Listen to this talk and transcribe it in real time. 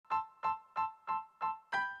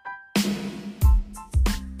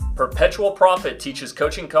Perpetual Profit teaches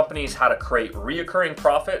coaching companies how to create reoccurring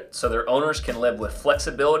profit so their owners can live with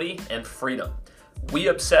flexibility and freedom. We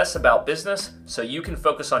obsess about business so you can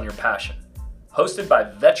focus on your passion. Hosted by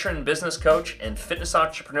veteran business coach and fitness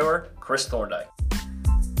entrepreneur, Chris Thorndike.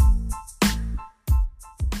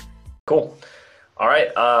 Cool. All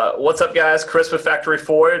right. What's up, guys? Chris with Factory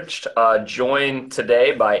Forged, joined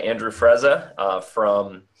today by Andrew Frezza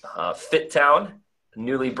from Fit Town,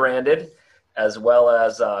 newly branded, as well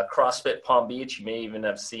as CrossFit Palm Beach. You may even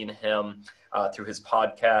have seen him through his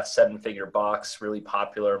podcast, Seven Figure Box, really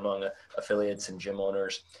popular among affiliates and gym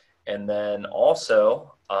owners. And then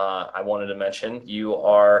also, I wanted to mention, you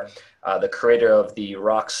are the creator of the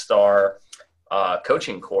Rockstar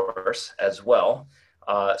coaching course as well.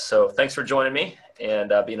 So thanks for joining me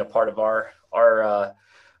and being a part of our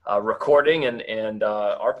recording and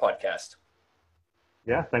our podcast.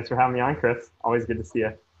 Yeah, thanks for having me on, Chris. Always good to see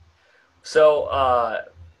you. So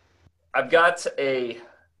I've got a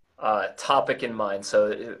topic in mind.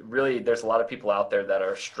 So really, there's a lot of people out there that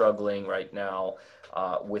are struggling right now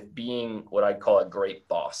with being what I'd call a great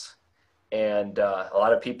boss. And a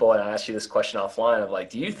lot of people, and I asked you this question offline, of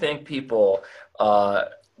like, do you think people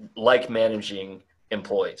like managing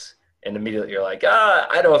employees? And immediately you're like,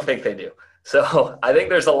 I don't think they do. So I think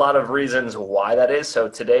there's a lot of reasons why that is. So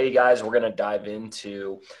today, guys, we're going to dive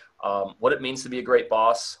into what it means to be a great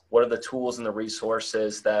boss. What are the tools and the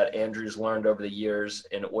resources that Andrew's learned over the years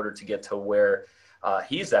in order to get to where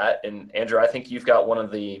he's at? And Andrew, I think you've got one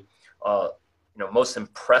of the most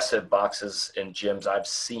impressive boxes and gyms I've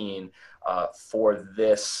seen for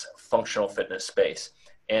this functional fitness space.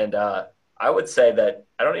 And I would say that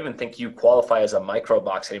I don't even think you qualify as a micro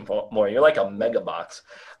box anymore. You're like a mega box.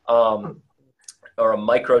 Or a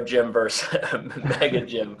micro gym versus a mega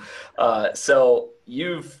gym. So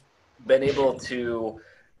you've been able to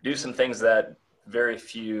do some things that very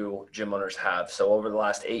few gym owners have. So over the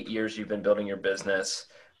last 8 years, you've been building your business.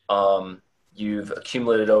 You've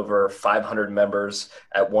accumulated over 500 members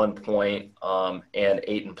at one point and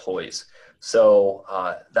 8 employees. So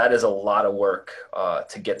that is a lot of work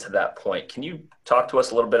to get to that point. Can you talk to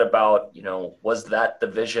us a little bit about, was that the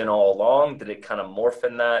vision all along? Did it kind of morph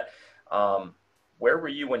in that? Where were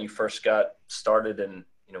you when you first got started, and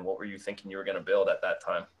what were you thinking you were going to build at that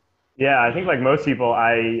time? Yeah, I think like most people,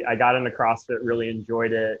 I got into CrossFit, really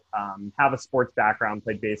enjoyed it. Have a sports background,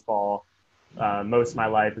 played baseball most of my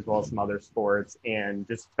life, as well as some other sports, and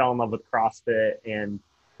just fell in love with CrossFit and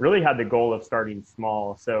really had the goal of starting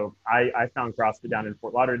small. So I found CrossFit down in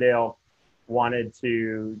Fort Lauderdale, wanted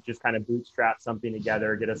to just kind of bootstrap something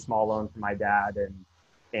together, get a small loan from my dad,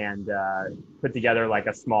 and put together like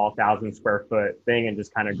a small 1,000 square foot thing and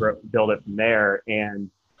just kind of build it from there. And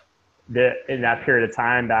in that period of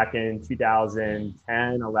time, back in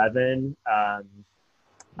 2010, 11,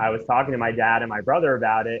 I was talking to my dad and my brother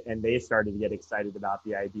about it, and they started to get excited about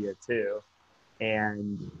the idea too.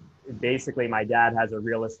 And basically my dad has a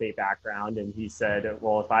real estate background, and he said,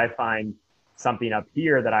 well, if I find something up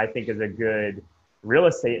here that I think is a good real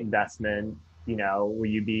estate investment, will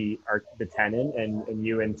you be the tenant, and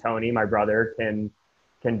you and Tony, my brother,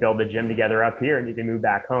 can build a gym together up here, and you can move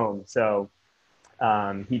back home. So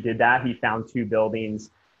he did that. He found 2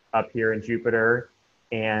 buildings up here in Jupiter,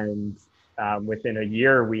 and within a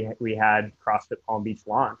year we had CrossFit Palm Beach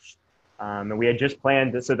launched. And we had just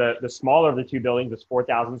planned this. So the smaller of the 2 buildings was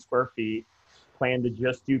 4,000 square feet, planned to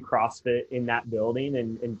just do CrossFit in that building.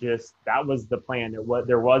 And just, that was the plan.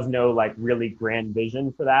 There was no like really grand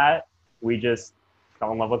vision for that. We just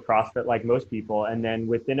fell in love with CrossFit like most people. And then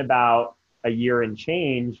within about a year and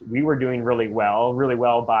change, we were doing really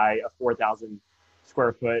well by a 4,000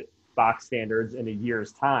 square foot box standards in a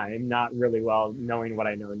year's time, not really well knowing what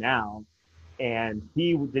I know now. And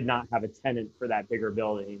he did not have a tenant for that bigger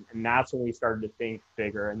building. And that's when we started to think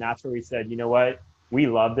bigger. And that's where we said, you know what, we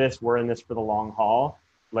love this. We're in this for the long haul.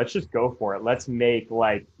 Let's just go for it. Let's make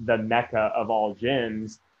like the mecca of all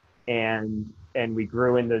gyms. And we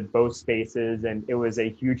grew into both spaces. And it was a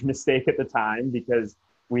huge mistake at the time because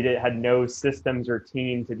we had no systems or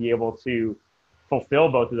team to be able to fulfill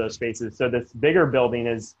both of those spaces. So this bigger building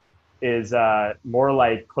is more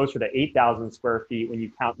like closer to 8,000 square feet when you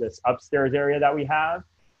count this upstairs area that we have.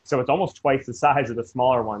 So it's almost twice the size of the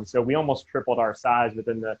smaller one. So we almost tripled our size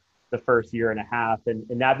within the first year and a half. And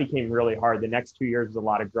that became really hard. The next 2 years was a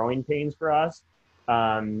lot of growing pains for us.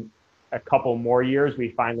 A couple more years, we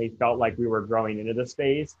finally felt like we were growing into the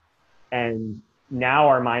space. And now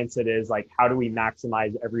our mindset is like, how do we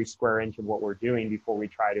maximize every square inch of what we're doing before we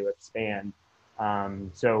try to expand?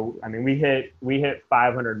 So, I mean, we hit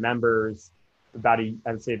 500 members I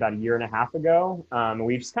would say about a year and a half ago.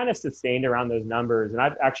 We've just kind of sustained around those numbers. And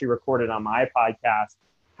I've actually recorded on my podcast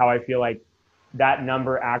how I feel like that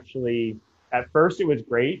number actually, at first it was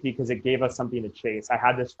great because it gave us something to chase. I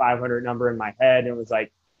had this 500 number in my head and it was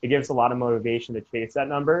like, it gives a lot of motivation to chase that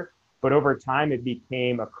number. But over time, it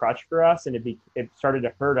became a crutch for us and it started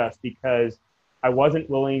to hurt us because I wasn't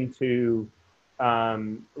willing to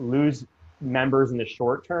lose members in the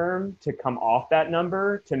short term to come off that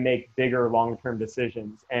number to make bigger long-term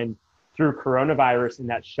decisions. And through coronavirus and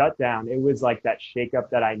that shutdown, it was like that shakeup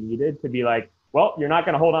that I needed to be like, well, you're not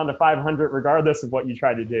going to hold on to 500 regardless of what you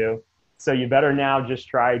try to do. So you better now just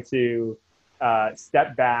try to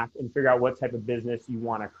step back and figure out what type of business you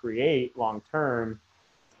want to create long term.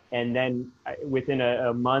 And then within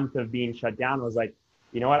a month of being shut down, I was like,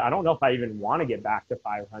 you know what? I don't know if I even want to get back to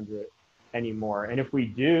 500 anymore. And if we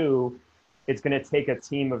do, it's going to take a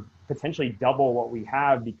team of potentially double what we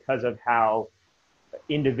have because of how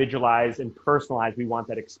individualized and personalized we want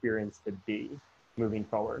that experience to be moving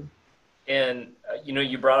forward. And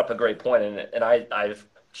you brought up a great point, and I've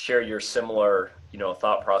share your similar,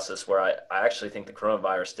 thought process where I actually think the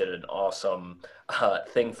coronavirus did an awesome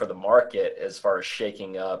thing for the market as far as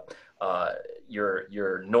shaking up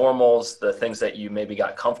your normals, the things that you maybe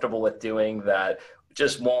got comfortable with doing that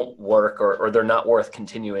just won't work or they're not worth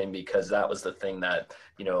continuing because that was the thing that,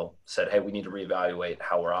 said, hey, we need to reevaluate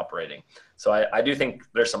how we're operating. So I do think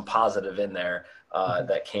there's some positive in there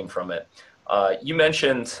that came from it. You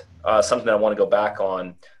mentioned something I want to go back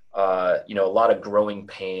on. A lot of growing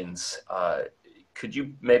pains. Could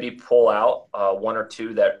you maybe pull out one or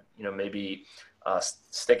two that, maybe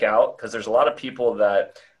stick out? Because there's a lot of people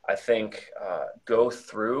that I think go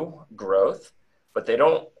through growth, but they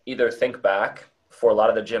don't either think back for a lot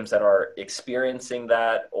of the gyms that are experiencing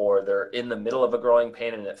that, or they're in the middle of a growing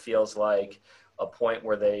pain and it feels like a point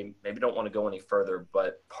where they maybe don't want to go any further,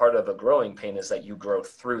 but part of a growing pain is that you grow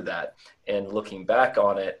through that. And looking back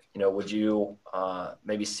on it, would you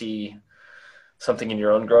maybe see something in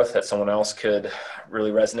your own growth that someone else could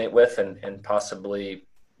really resonate with and possibly,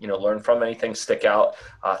 learn from? Anything stick out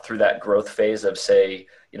through that growth phase of, say,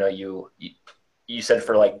 you said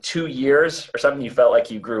for like 2 years or something, you felt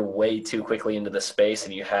like you grew way too quickly into the space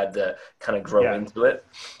and you had to kind of grow Yeah. into it?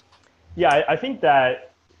 Yeah. I think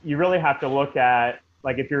that you really have to look at,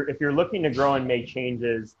 like, if you're looking to grow and make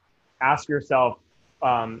changes, ask yourself,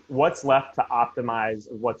 what's left to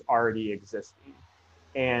optimize of what's already existing.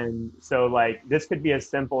 And so, like, this could be as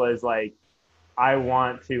simple as, like, I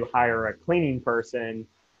want to hire a cleaning person.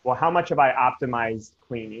 Well, how much have I optimized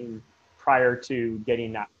cleaning prior to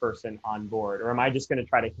getting that person on board? Or am I just going to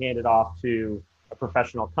try to hand it off to a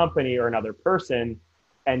professional company or another person,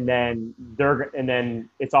 and then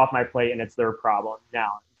it's off my plate and it's their problem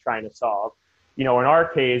now I'm trying to solve? In our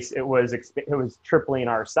case, it was tripling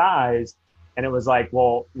our size, and it was like,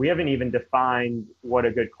 well, we haven't even defined what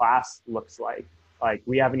a good class looks like. Like,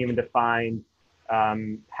 we haven't even defined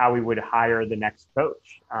how we would hire the next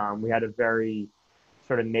coach. We had a very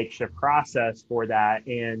sort of makeshift process for that.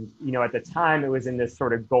 And, at the time, it was in this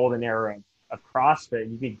sort of golden era of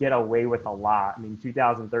CrossFit. You could get away with a lot. I mean,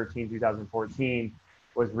 2013, 2014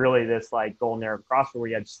 was really this like golden era of CrossFit where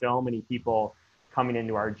you had so many people coming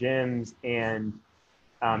into our gyms, and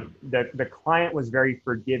the client was very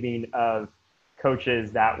forgiving of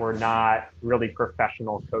coaches that were not really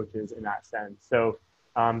professional coaches in that sense. So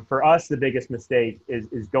for us, the biggest mistake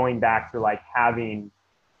is going back to like having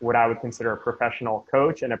what I would consider a professional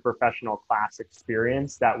coach and a professional class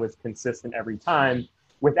experience that was consistent every time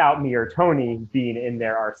without me or Tony being in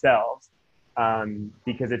there ourselves.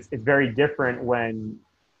 Because it's very different when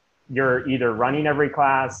you're either running every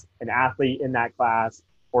class, an athlete in that class,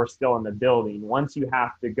 or still in the building. Once you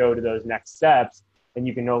have to go to those next steps and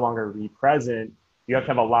you can no longer be present, you have to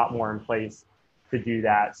have a lot more in place to do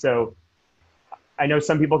that. So I know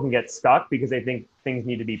some people can get stuck because they think things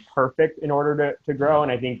need to be perfect in order to grow.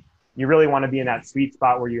 And I think you really want to be in that sweet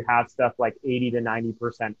spot where you have stuff like 80 to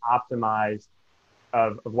 90% optimized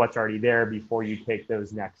of what's already there before you take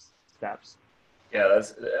those next steps. Yeah,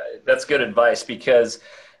 that's good advice because,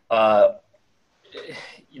 when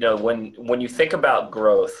you think about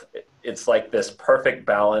growth, it's like this perfect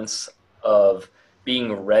balance of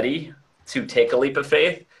being ready to take a leap of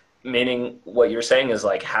faith, meaning what you're saying is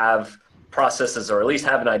like have processes or at least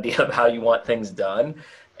have an idea of how you want things done.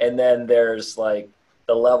 And then there's like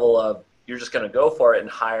the level of you're just going to go for it and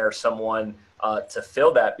hire someone to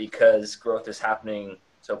fill that because growth is happening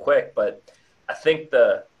so quick. But I think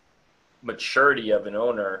the maturity of an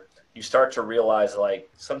owner, you start to realize like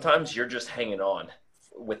sometimes you're just hanging on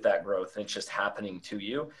with that growth and it's just happening to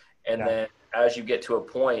you. And Yeah. then as you get to a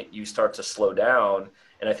point, you start to slow down.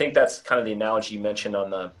 And I think that's kind of the analogy you mentioned on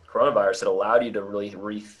the coronavirus. It allowed you to really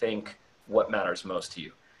rethink what matters most to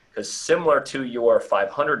you. Because similar to your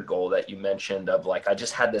 500 goal that you mentioned of like, I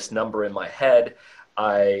just had this number in my head.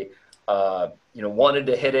 I, wanted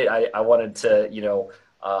to hit it. I wanted to,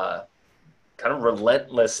 kind of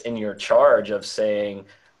relentless in your charge of saying,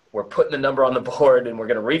 we're putting the number on the board and we're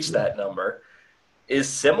going to reach that number is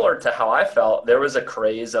similar to how I felt. There was a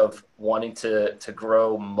craze of wanting to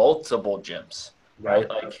grow multiple gyms, Yeah. right?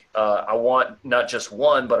 Like I want not just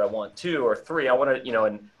one, but I want two or three. I want to,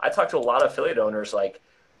 and I talked to a lot of affiliate owners like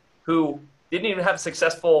who didn't even have a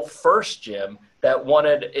successful first gym that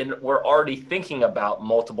wanted and were already thinking about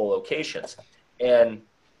multiple locations. And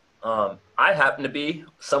I happen to be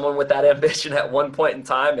someone with that ambition at one point in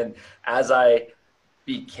time. And as I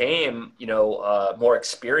became, more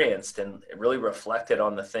experienced and really reflected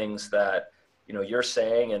on the things that, you're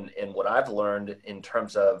saying and what I've learned in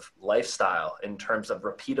terms of lifestyle, in terms of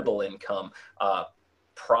repeatable income,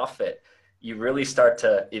 profit, you really start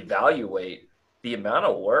to evaluate the amount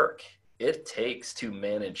of work it takes to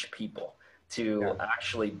manage people, to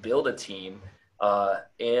actually build a team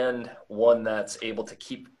and one that's able to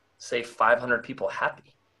keep, say, 500 people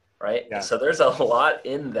happy, right? Yeah. So there's a lot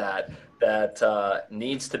in that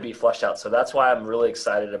needs to be fleshed out. So that's why I'm really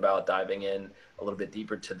excited about diving in a little bit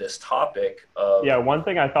deeper to this topic of One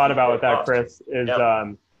thing I thought about with that, cost. Chris,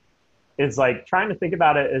 is like trying to think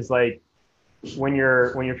about it is like when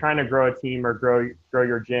you're trying to grow a team or grow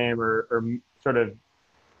your gym or sort of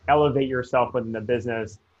elevate yourself within the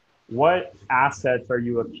business, what assets are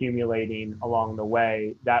you accumulating along the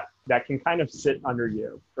way that can kind of sit under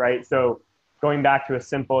you, right? So going back to a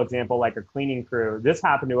simple example like a cleaning crew, this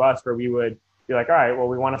happened to us where we would be like, all right, well,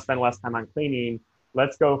 we want to spend less time on cleaning.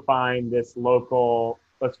 Let's go find this local,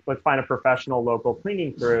 let's find a professional local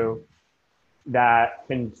cleaning crew that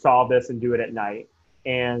can solve this and do it at night.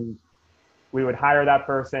 And we would hire that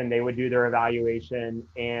person, they would do their evaluation.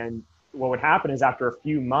 And what would happen is after a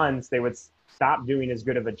few months, they would stop doing as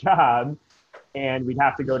good of a job and we'd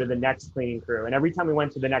have to go to the next cleaning crew. And every time we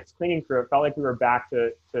went to the next cleaning crew, it felt like we were back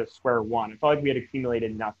to square one. It felt like we had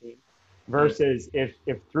accumulated nothing. Versus if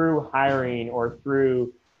through hiring or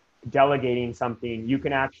through delegating something, you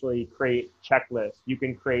can actually create checklists, you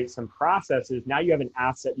can create some processes. Now you have an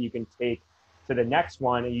asset you can take to the next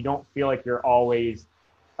one and you don't feel like you're always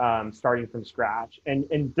starting from scratch. And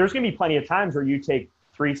there's going to be plenty of times where you take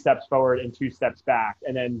 3 steps forward and 2 steps back,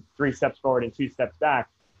 and then 3 steps forward and 2 steps back.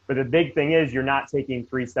 But the big thing is you're not taking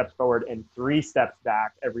 3 steps forward and 3 steps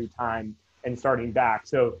back every time and starting back.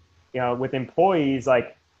 So, with employees,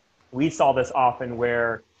 like we saw this often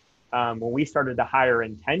where when we started to hire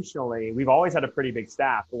intentionally, we've always had a pretty big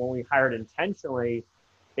staff, but when we hired intentionally,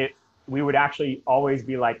 we would actually always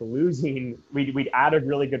be like losing. We'd add a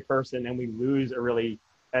really good person and we lose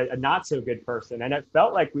a not so good person. And it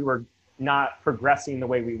felt like we were not progressing the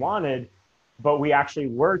way we wanted, but we actually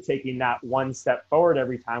were taking that 1 step forward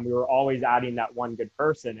every time. We were always adding that one good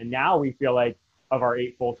person. And now we feel like of our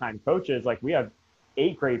 8 full-time coaches, like we have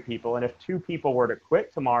 8 great people. And if 2 people were to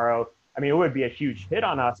quit tomorrow, I mean, it would be a huge hit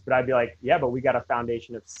on us, but I'd be like, yeah, but we got a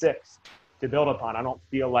foundation of 6 to build upon. I don't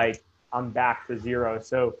feel like I'm back to 0.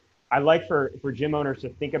 So I like for gym owners to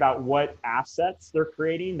think about what assets they're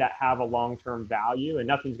creating that have a long-term value, and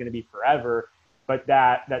nothing's going to be forever, but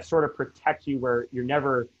that sort of protects you where you're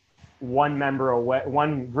never one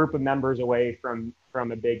group of members away from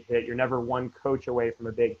a big hit. You're never one coach away from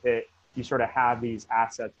a big hit. You sort of have these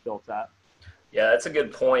assets built up. Yeah, that's a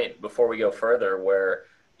good point before we go further, where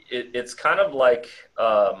it's kind of like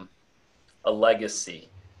a legacy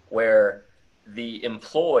where the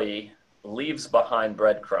employee leaves behind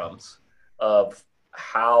breadcrumbs of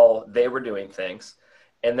how they were doing things.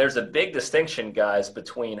 And there's a big distinction, guys,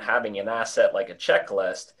 between having an asset like a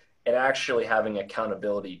checklist and actually having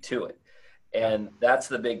accountability to it. And that's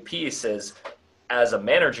the big piece is as a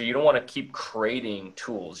manager, you don't want to keep creating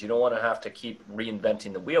tools. You don't want to have to keep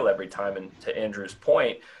reinventing the wheel every time. And to Andrew's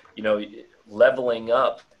point, leveling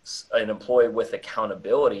up an employee with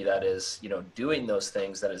accountability that is, doing those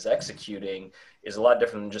things, that is executing, is a lot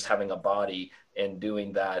different than just having a body and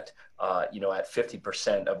doing that, at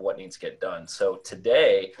 50% of what needs to get done. So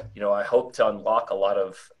today, I hope to unlock a lot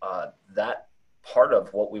of that part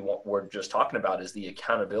of what we're just talking about is the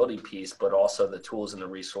accountability piece, but also the tools and the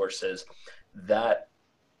resources that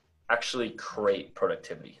actually create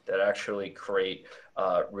productivity, that actually create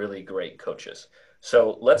really great coaches.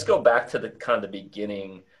 So let's go back to the kind of the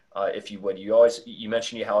beginning, if you would. You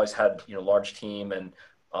mentioned you always had large team and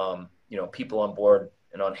people on board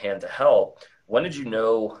and on hand to help. When did you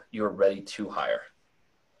know you were ready to hire?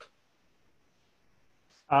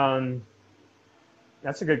 Um,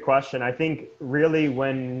 that's a good question. I think really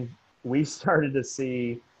when we started to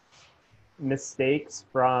see mistakes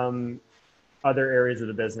from other areas of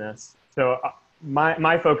the business. So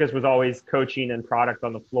my focus was always coaching and product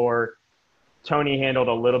on the floor. Tony handled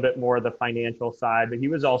a little bit more of the financial side, but he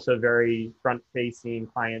was also very front facing,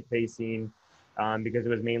 client facing, because it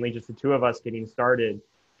was mainly just the two of us getting started.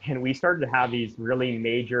 And we started to have these really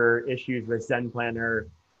major issues with Zen Planner,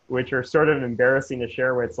 which are sort of embarrassing to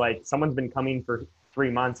share. Where it's like someone's been coming for 3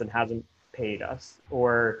 months and hasn't paid us,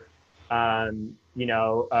 or you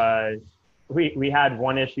know, we had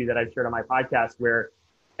one issue that I've shared on my podcast where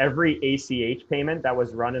every ACH payment that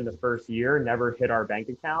was run in the first year never hit our bank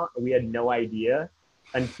account. We had no idea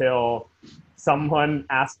until someone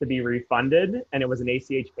asked to be refunded, and it was an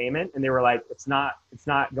ACH payment, and they were like, it's not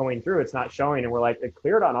going through, it's not showing. And we're like, it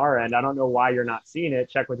cleared on our end. I don't know why you're not seeing it.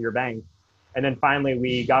 Check with your bank. And then finally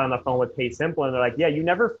we got on the phone with Pay Simple, and they're like, yeah, you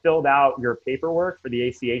never filled out your paperwork for the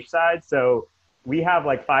ACH side. So we have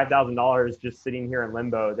like $5,000 just sitting here in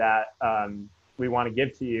limbo that we want to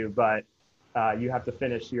give to you, but you have to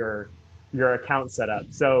finish your account setup.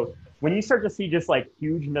 So when you start to see just like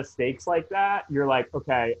huge mistakes like that, you're like,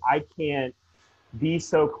 okay, I can't be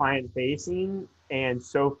so client facing and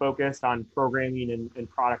so focused on programming and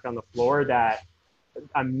product on the floor that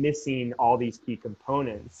I'm missing all these key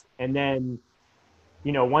components. And then,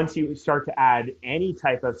 you know, once you start to add any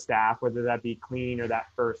type of staff, whether that be clean or that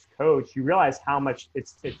first coach, you realize how much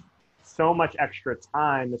it's so much extra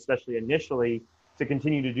time, especially initially, to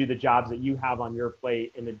continue to do the jobs that you have on your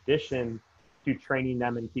plate, in addition to training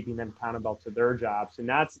them and keeping them accountable to their jobs. And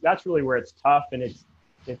that's really where it's tough, and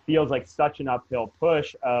it feels like such an uphill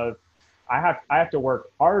push of I have to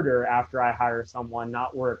work harder after I hire someone,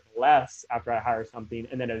 not work less after I hire something,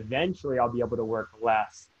 and then eventually I'll be able to work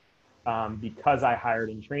less because I hired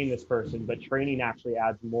and trained this person. But training actually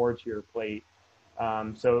adds more to your plate.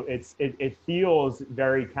 So it feels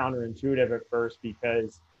very counterintuitive at first,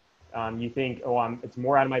 because you think, oh, it's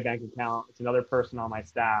more out of my bank account. It's another person on my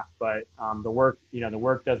staff, but the work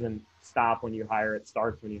doesn't stop when you hire. It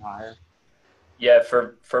starts when you hire. Yeah,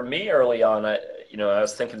 for me early on, I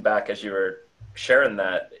was thinking back as you were sharing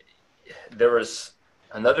that, there was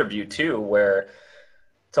another view too, where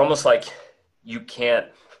it's almost like you can't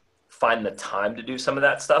find the time to do some of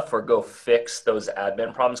that stuff or go fix those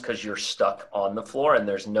admin problems because you're stuck on the floor and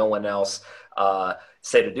there's no one else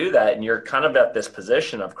say to do that. And you're kind of at this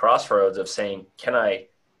position of crossroads of saying, can I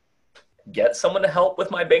get someone to help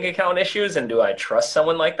with my bank account issues, and do I trust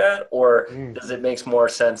someone like that, or Mm. does it make more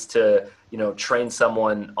sense to train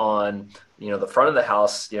someone on the front of the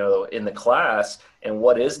house, in the class, and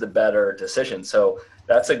what is the better decision? So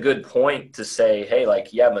that's a good point to say, hey,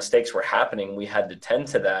 like, yeah, mistakes were happening, we had to tend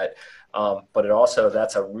to that, but it also,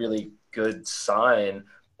 that's a really good sign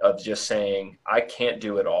of just saying, I can't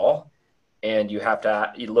do it all. And you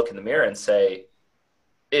look in the mirror and say,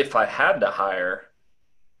 if I had to hire,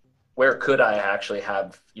 where could I actually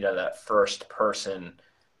have that first person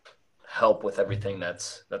help with everything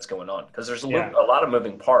that's going on? Because there's Yeah. a lot of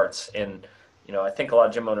moving parts, and I think a lot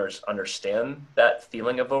of gym owners understand that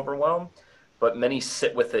feeling of overwhelm, but many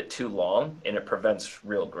sit with it too long, and it prevents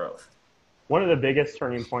real growth. One of the biggest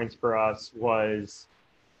turning points for us was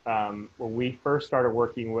when we first started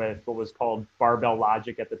working with what was called Barbell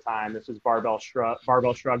Logic at the time. This was Barbell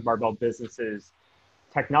Businesses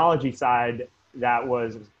technology side. That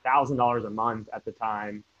was $1,000 a month at the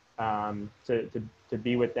time, to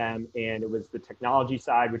be with them. And it was the technology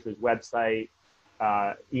side, which was website,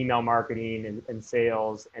 email marketing, and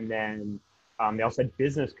sales. And then they also had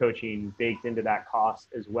business coaching baked into that cost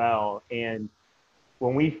as well. And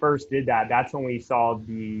when we first did that, that's when we saw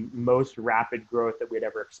the most rapid growth that we'd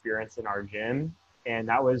ever experienced in our gym. And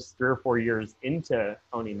that was 3 or 4 years into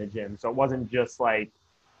owning the gym. So it wasn't just like,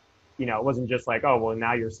 oh, well,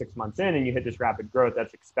 now you're 6 months in and you hit this rapid growth.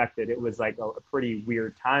 That's expected. It was like a pretty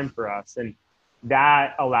weird time for us. And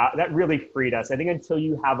that really freed us. I think until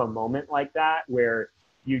you have a moment like that where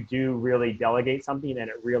you do really delegate something and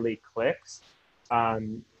it really clicks,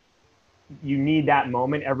 you need that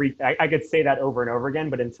moment. I could say that over and over again,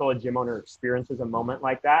 but until a gym owner experiences a moment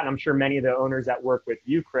like that, and I'm sure many of the owners that work with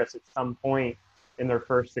you, Chris, at some point in their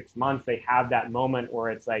first 6 months, they have that moment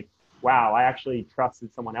where it's like, wow, I actually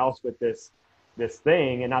trusted someone else with this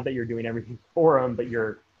thing. And not that you're doing everything for them, but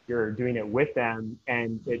you're doing it with them,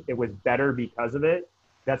 and it was better because of it.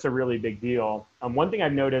 That's a really big deal. One thing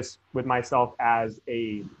I've noticed with myself as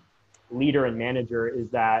a leader and manager is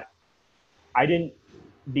that I didn't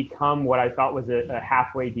become what I thought was a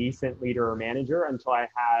halfway decent leader or manager until I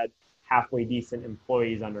had halfway decent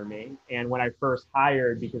employees under me. And when I first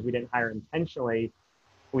hired, because we didn't hire intentionally,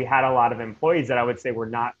 we had a lot of employees that I would say were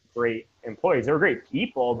not great employees. They were great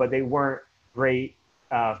people, but they weren't great,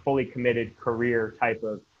 fully committed career type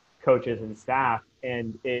of coaches and staff.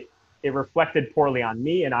 And it reflected poorly on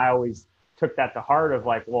me. And I always took that to heart of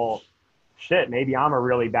like, well, shit, maybe I'm a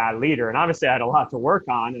really bad leader. And obviously I had a lot to work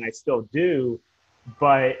on and I still do,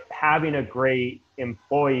 but having a great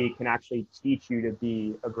employee can actually teach you to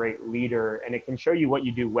be a great leader, and it can show you what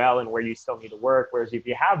you do well and where you still need to work. Whereas if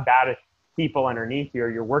you have bad people underneath you,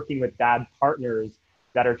 or you're working with bad partners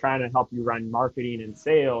that are trying to help you run marketing and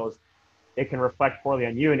sales, it can reflect poorly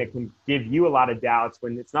on you, and it can give you a lot of doubts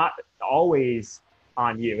when it's not always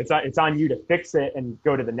on you. It's on you to fix it and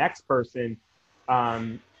go to the next person.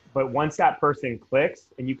 But once that person clicks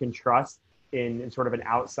and you can trust in sort of an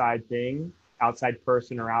outside thing, outside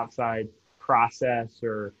person or outside process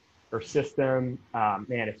or system,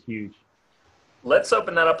 man, it's huge. Let's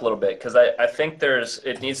open that up a little bit, because I think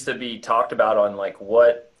it needs to be talked about on like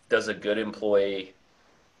what does a good employee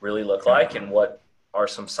really look like, and what are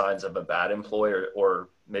some signs of a bad employee, or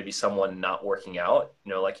maybe someone not working out.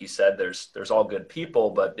 Like you said, there's all good people,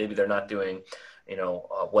 but maybe they're not doing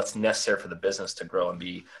what's necessary for the business to grow and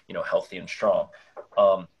be healthy and strong.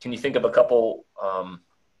 Can you think of a couple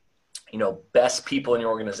best people in your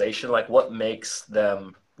organization? Like what makes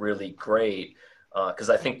them really great? Because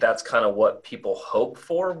I think that's kind of what people hope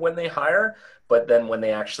for when they hire, but then when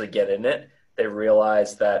they actually get in it, they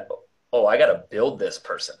realize that, oh, I got to build this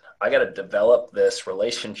person. I got to develop this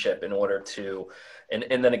relationship in order to, and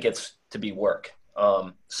then it gets to be work.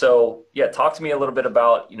 So yeah, talk to me a little bit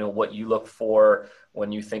about, what you look for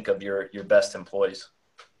when you think of your best employees.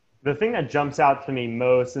 The thing that jumps out to me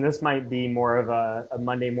most, and this might be more of a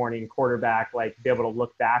Monday morning quarterback, like be able to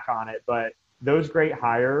look back on it, but those great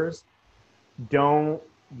hires don't,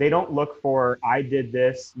 they don't look for, I did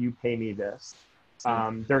this, you pay me this.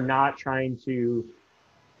 They're not trying to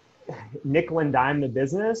nickel and dime the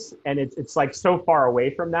business. And it's like so far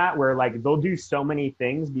away from that, where like they'll do so many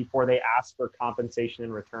things before they ask for compensation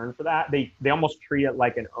in return for that. They almost treat it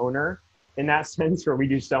like an owner in that sense, where we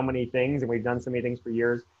do so many things and we've done so many things for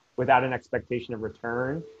years without an expectation of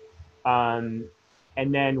return. And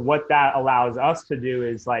then what that allows us to do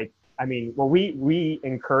is like, I mean, well, we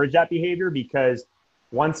encourage that behavior, because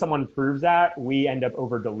once someone proves that, we end up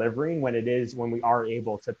over delivering when we are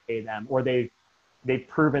able to pay them, or they've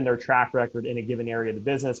proven their track record in a given area of the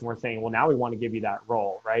business. And we're saying, well, now we want to give you that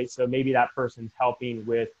role, right? So maybe that person's helping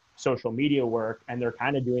with social media work and they're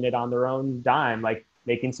kind of doing it on their own dime, like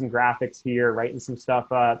making some graphics here, writing some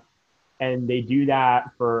stuff up. And they do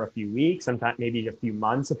that for a few weeks, sometimes maybe a few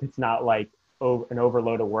months, if it's not like an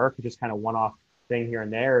overload of work, just kind of one-off thing here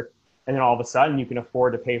and there. And then all of a sudden you can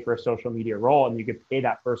afford to pay for a social media role, and you can pay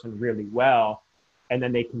that person really well. And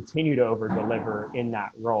then they continue to over deliver in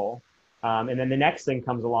that role. And then the next thing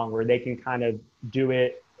comes along where they can kind of do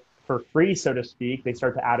it for free, so to speak. They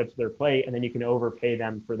start to add it to their plate, and then you can overpay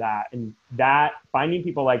them for that. And that, finding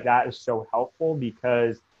people like that is so helpful,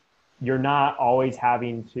 because you're not always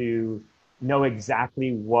having to know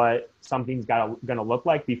exactly what something's going to look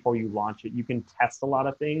like before you launch it. You can test a lot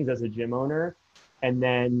of things as a gym owner, and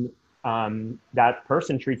then that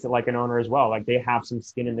person treats it like an owner as well. Like they have some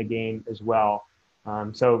skin in the game as well.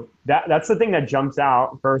 So that's the thing that jumps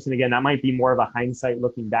out first. And again, that might be more of a hindsight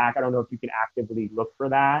looking back. I don't know if you can actively look for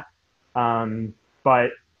that. But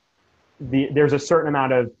there's a certain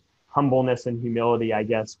amount of humbleness and humility, I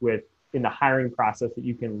guess, in the hiring process that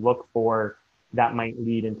you can look for that might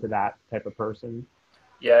lead into that type of person.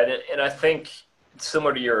 Yeah. And I think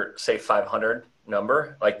similar to your, say, 500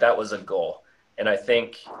 number, like that was a goal. And I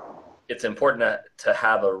think it's important to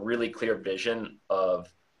have a really clear vision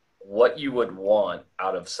of what you would want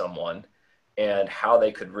out of someone and how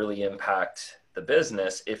they could really impact the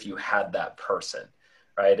business if you had that person,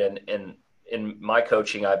 right? And in my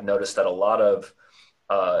coaching, I've noticed that a lot of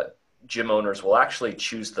gym owners will actually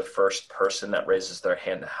choose the first person that raises their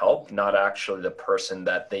hand to help, not actually the person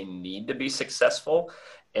that they need to be successful.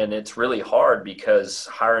 And it's really hard, because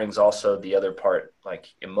hiring is also the other part, like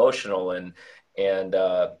emotional and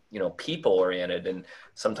people oriented. And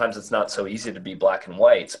sometimes it's not so easy to be black and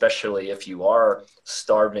white, especially if you are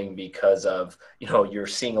starving because of, you're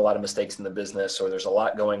seeing a lot of mistakes in the business, or there's a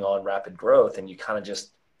lot going on, rapid growth, and you kind of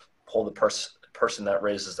just pull the person that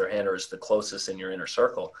raises their hand or is the closest in your inner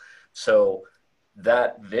circle. So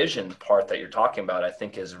that vision part that you're talking about, I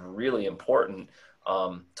think is really important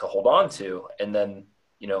to hold on to. And then,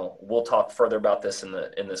 we'll talk further about this in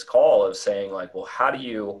this call of saying like, well, how do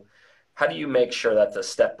you make sure that the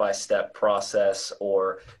step-by-step process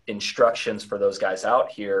or instructions for those guys out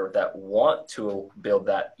here that want to build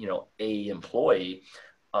that, A employee,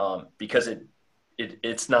 because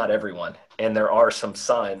it's not everyone, and there are some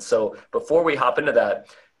signs. So before we hop into that,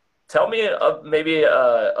 tell me maybe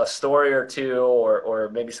a story or two, or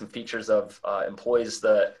maybe some features of employees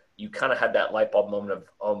that you kind of had that light bulb moment of,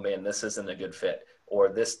 oh man, this isn't a good fit, or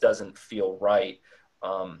this doesn't feel right.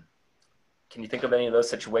 Um, can you think of any of those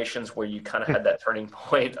situations where you kind of had that turning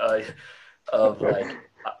point of like,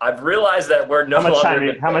 I've realized that we're no longer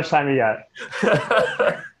a good How much time you got?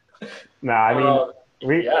 fit? No, I mean, uh,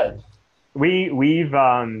 we yeah.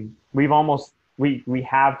 we've almost we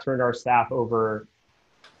have turned our staff over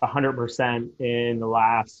 100% in the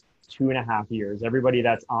last 2.5 years. Everybody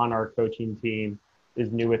that's on our coaching team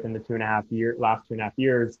is new within the last 2.5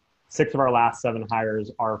 years. 6 of our last 7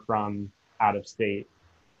 hires are from out of state.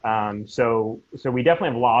 So we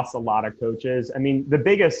definitely have lost a lot of coaches. I mean, the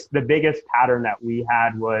biggest pattern that we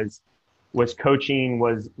had was coaching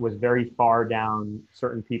was very far down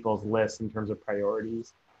certain people's lists in terms of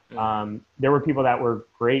priorities. Mm. There were people that were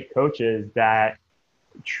great coaches that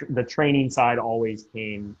the training side always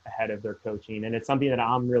came ahead of their coaching, and it's something that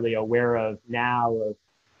I'm really aware of now. Of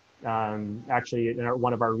actually, in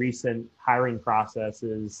one of our recent hiring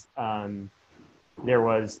processes, there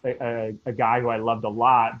was a guy who I loved a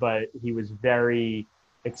lot, but he was very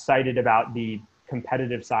excited about the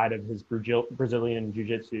competitive side of his Brazilian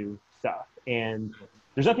jiu-jitsu stuff. And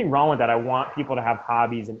there's nothing wrong with that. I want people to have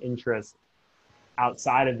hobbies and interests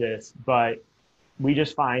outside of this, but we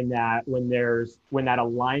just find that when that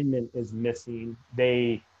alignment is missing,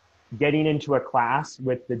 they getting into a class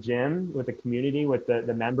with the gym, with the community, with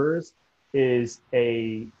the members is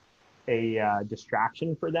a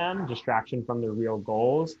distraction for them, distraction from their real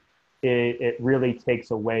goals. It really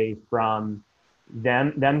takes away from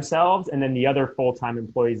themselves, and then the other full-time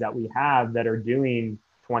employees that we have that are doing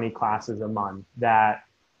 20 classes a month, that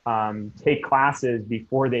take classes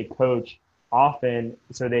before they coach often,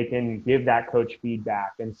 so they can give that coach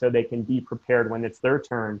feedback, and so they can be prepared when it's their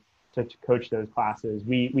turn to coach those classes.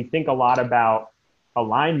 We think a lot about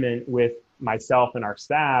alignment with myself and our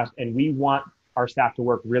staff, and we want our staff to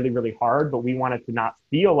work really, really hard, but we want it to not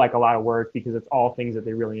feel like a lot of work because it's all things that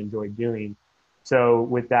they really enjoy doing. So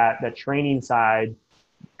with that training side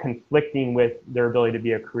conflicting with their ability to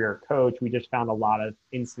be a career coach, we just found a lot of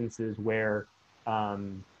instances where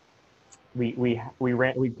um, we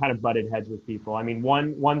kind of butted heads with people. I mean,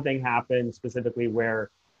 one thing happened specifically where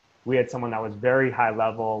we had someone that was very high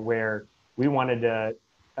level, where we wanted to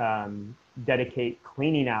dedicate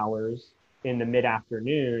cleaning hours in the mid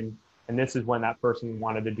afternoon, and this is when that person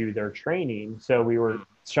wanted to do their training. So we were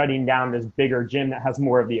shutting down this bigger gym that has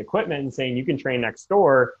more of the equipment and saying you can train next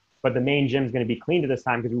door, but the main gym is going to be cleaned at this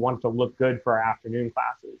time because we want it to look good for our afternoon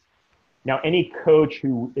classes. Now, any coach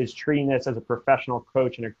who is treating this as a professional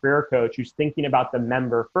coach and a career coach who's thinking about the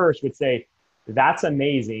member first would say, that's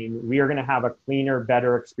amazing. We are going to have a cleaner,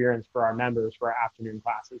 better experience for our members for our afternoon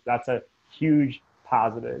classes. That's a huge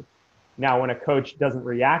positive. Now, when a coach doesn't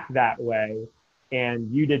react that way,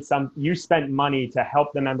 and you spent money to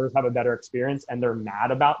help the members have a better experience, and they're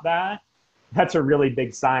mad about that, that's a really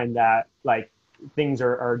big sign that like things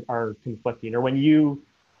are conflicting. Or when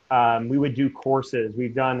we would do courses.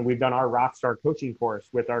 We've done our Rockstar coaching course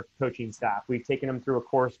with our coaching staff. We've taken them through a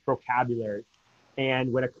course, vocabulary.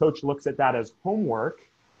 And when a coach looks at that as homework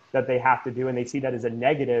that they have to do, and they see that as a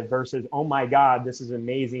negative versus, oh my God, this is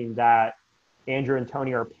amazing that Andrew and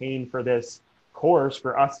Tony are paying for this course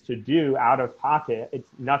for us to do out of pocket. It's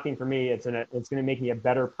nothing for me. It's going to make me a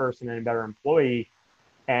better person and a better employee.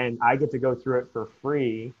 And I get to go through it for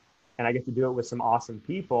free, and I get to do it with some awesome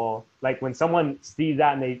people. Like when someone sees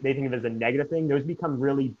that and they think of it as a negative thing, those become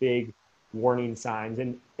really big warning signs.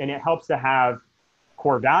 And it helps to have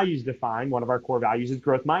core values defined. One of our core values is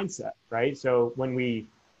growth mindset, right? So when we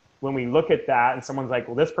look at that and someone's like,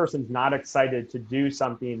 well, this person's not excited to do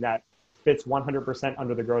something that fits 100%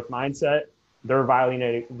 under the growth mindset, they're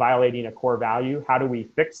violating a core value. How do we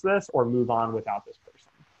fix this or move on without this person?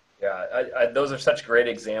 Yeah, those are such great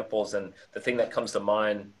examples, and the thing that comes to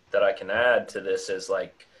mind that I can add to this is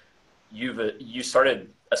like you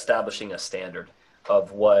started establishing a standard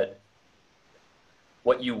of what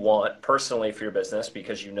you want personally for your business,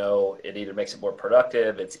 because you know it either makes it more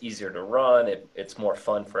productive, it's easier to run, it's more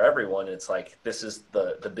fun for everyone. It's like this is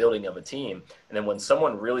the building of a team, and then when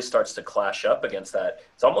someone really starts to clash up against that,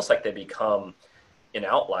 it's almost like they become an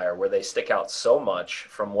outlier where they stick out so much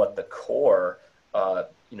from what the core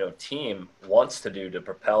team wants to do to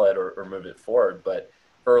propel it or move it forward. But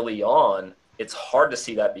early on, it's hard to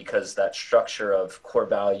see that because that structure of core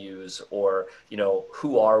values or,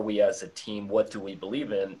 who are we as a team, what do we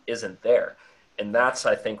believe in, isn't there. And that's,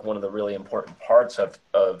 I think, one of the really important parts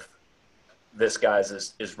of this, guys,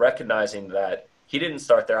 is recognizing that he didn't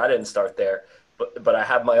start there. I didn't start there, but I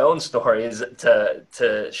have my own stories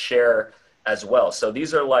to share as well. So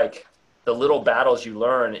these are like the little battles you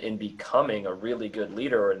learn in becoming a really good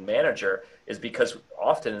leader and manager, is because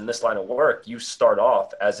often in this line of work, you start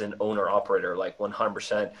off as an owner operator, like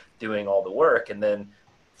 100% doing all the work. And then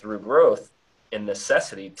through growth and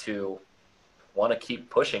necessity to want to keep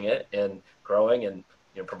pushing it and growing and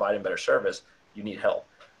providing better service, you need help.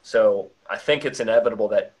 So I think it's inevitable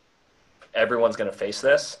that everyone's going to face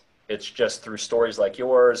this. It's just through stories like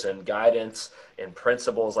yours and guidance and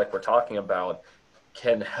principles like we're talking about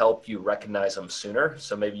can help you recognize them sooner.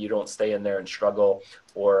 So maybe you don't stay in there and struggle,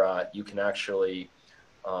 or you can actually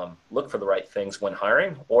look for the right things when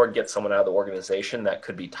hiring, or get someone out of the organization that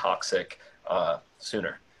could be toxic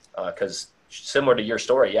sooner. Because similar to your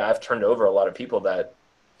story, yeah, I've turned over a lot of people that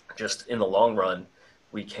just in the long run,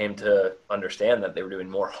 we came to understand that they were doing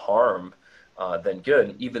more harm than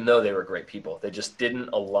good, even though they were great people. They just didn't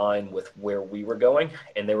align with where we were going,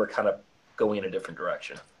 and they were kind of going in a different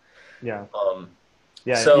direction. Yeah. Um,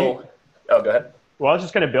 Yeah. so, oh, go ahead. Well, I was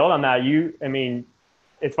just going to build on that. I mean,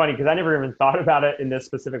 it's funny because I never even thought about it in this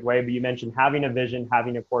specific way, but you mentioned having a vision,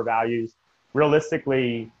 having a core values.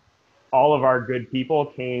 Realistically, all of our good people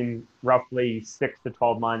came roughly 6 to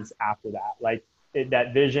 12 months after that. Like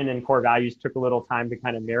that vision and core values took a little time to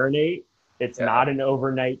kind of marinate. It's Yeah. not an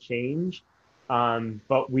overnight change,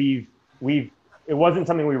 but it wasn't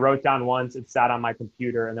something we wrote down once. It sat on my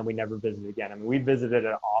computer and then we never visited again. I mean, we visited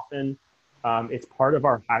it often. It's part of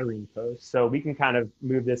our hiring post, so we can kind of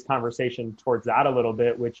move this conversation towards that a little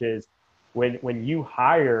bit, which is when you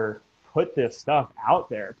hire, put this stuff out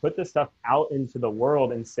there, put this stuff out into the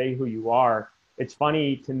world and say who you are. It's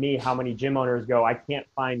funny to me how many gym owners go, I can't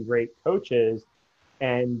find great coaches.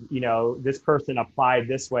 And, this person applied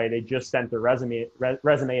this way. They just sent their resume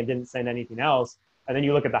and didn't send anything else. And then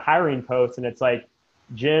you look at the hiring post and it's like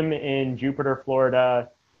gym in Jupiter, Florida,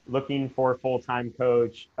 looking for a full-time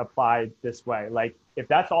coach, applied this way. Like if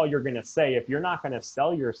that's all you're going to say, if you're not going to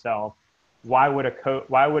sell yourself, why would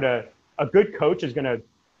a good coach is going to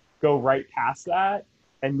go right past that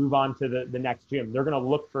and move on to the next gym. They're going to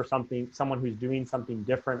look for someone who's doing something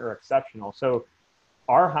different or exceptional. So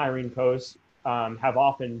our hiring posts have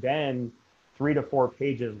often been 3 to 4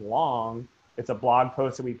 pages long. It's a blog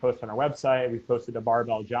post that we post on our website. We posted to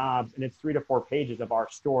Barbell Jobs, and it's 3 to 4 pages of our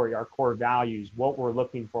story, our core values, what we're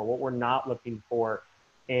looking for, what we're not looking for.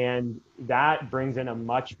 And that brings in a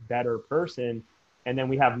much better person. And then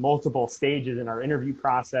we have multiple stages in our interview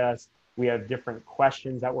process. We have different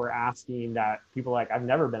questions that we're asking that people like, I've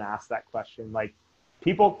never been asked that question. Like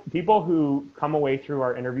people who come away through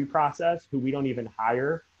our interview process who we don't even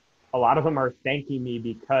hire, a lot of them are thanking me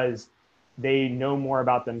because they know more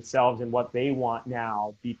about themselves and what they want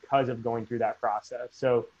now because of going through that process.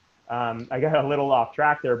 So I got a little off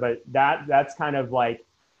track there, but that's kind of like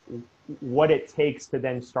what it takes to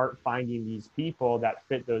then start finding these people that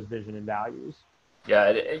fit those vision and values.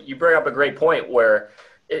 Yeah, you bring up a great point where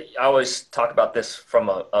I always talk about this from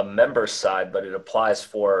a member's side, but it applies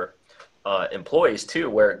for employees too,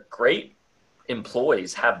 where great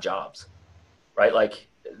employees have jobs, right? Like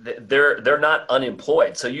they're not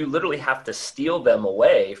unemployed. So you literally have to steal them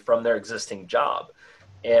away from their existing job.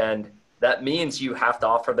 And that means you have to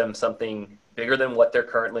offer them something bigger than what they're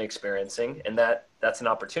currently experiencing. And that's an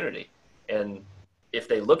opportunity. And if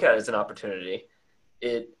they look at it as an opportunity,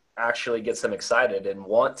 it actually gets them excited and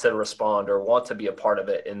want to respond or want to be a part of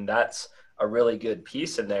it. And that's a really good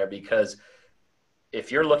piece in there, because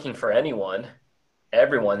if you're looking for everyone,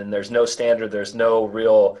 and there's no standard, there's no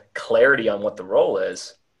real clarity on what the role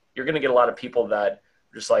is, you're going to get a lot of people that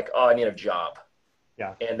are just like, oh, I need a job.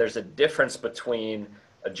 Yeah. And there's a difference between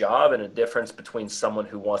a job and a difference between someone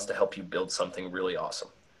who wants to help you build something really awesome.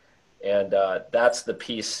 And that's the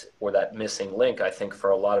piece, or that missing link, I think, for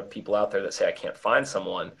a lot of people out there that say, I can't find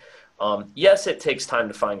someone. Yes, it takes time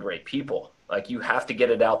to find great people. Like you have to get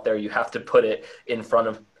it out there. You have to put it in front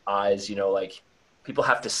of eyes, like people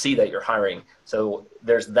have to see that you're hiring. So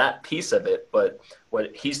there's that piece of it. But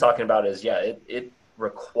what he's talking about is, yeah, it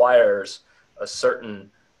requires a certain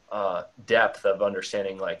depth of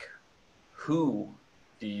understanding, like, who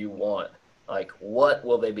do you want? Like, what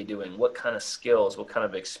will they be doing? What kind of skills, what kind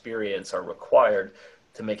of experience are required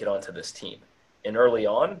to make it onto this team? And early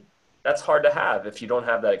on, that's hard to have if you don't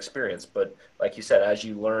have that experience. But like you said, as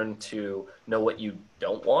you learn to know what you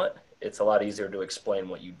don't want, it's a lot easier to explain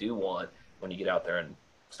what you do want when you get out there and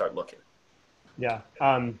start looking. Yeah.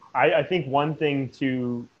 I think one thing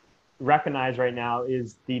to recognize right now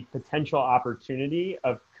is the potential opportunity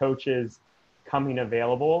of coaches coming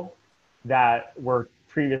available that were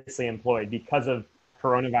previously employed because of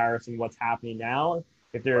coronavirus and what's happening now,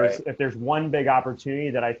 Right. if there's one big opportunity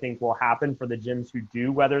that I think will happen for the gyms who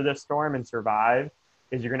do weather this storm and survive,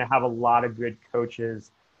 is you're going to have a lot of good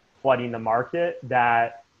coaches flooding the market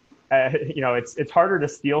that it's harder to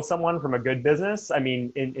steal someone from a good business. I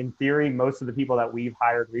mean, in theory, most of the people that we've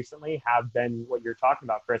hired recently have been what you're talking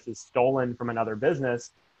about, Chris, is stolen from another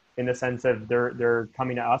business in the sense of they're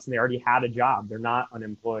coming to us and they already had a job. They're not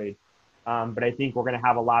unemployed. But I think we're going to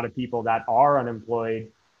have a lot of people that are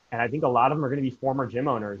unemployed. And I think a lot of them are going to be former gym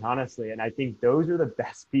owners, honestly. And I think those are the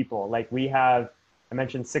best people. Like we have, I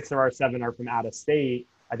mentioned 6 of our 7 are from out of state.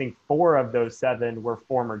 I think 4 of those 7 were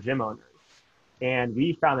former gym owners. And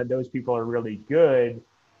we found that those people are really good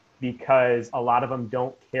because a lot of them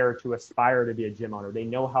don't care to aspire to be a gym owner. They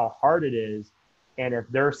know how hard it is. And if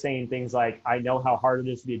they're saying things like, I know how hard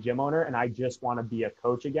it is to be a gym owner and I just want to be a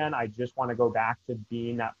coach again, I just want to go back to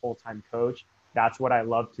being that full-time coach. That's what I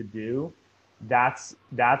love to do. That's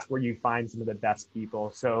where you find some of the best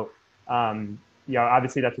people. So,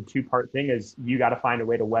 obviously that's a two-part thing is you got to find a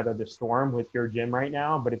way to weather the storm with your gym right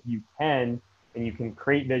now. But if you can, and you can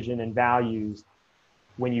create vision and values,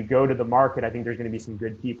 when you go to the market, I think there's going to be some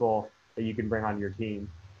good people that you can bring on your team.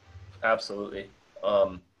 Absolutely.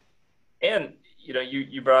 Um, and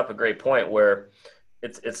you brought up a great point where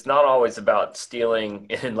it's not always about stealing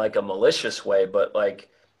in like a malicious way, but like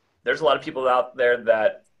there's a lot of people out there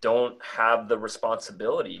that don't have the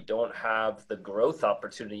responsibility, don't have the growth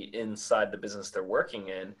opportunity inside the business they're working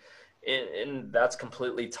in. And that's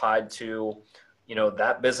completely tied to,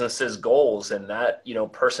 that business's goals and that,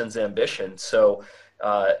 person's ambition. So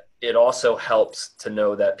it also helps to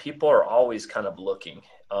know that people are always kind of looking.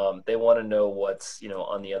 They want to know what's,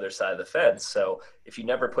 on the other side of the fence. So if you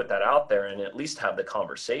never put that out there and at least have the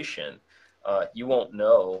conversation, you won't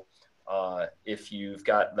know if you've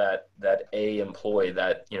got that A employee,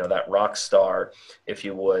 that rock star, if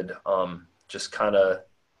you would, just kind of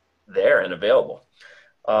there and available.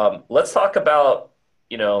 Let's talk about,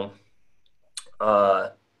 uh,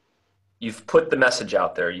 you've put the message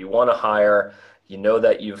out there. You want to hire. You know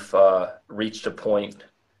that you've reached a point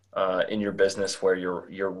in your business where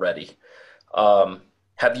you're ready.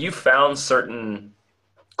 Have you found certain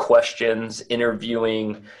questions,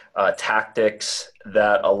 interviewing tactics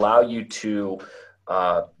that allow you to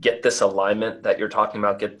get this alignment that you're talking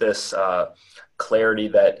about, get this clarity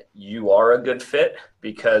that you are a good fit?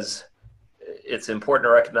 Because it's important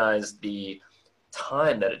to recognize the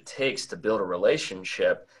time that it takes to build a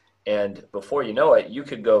relationship. And before you know it, you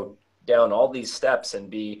could go down all these steps and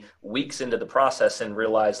be weeks into the process and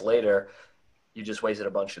realize later you just wasted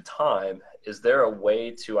a bunch of time. Is there a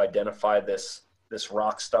way to identify this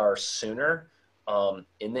rock star sooner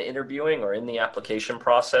in the interviewing or in the application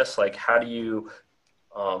process? Like, how do you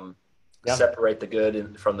Yeah. separate the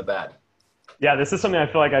good from the bad? Yeah, this is something I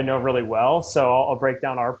feel like I know really well. So I'll break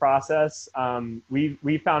down our process.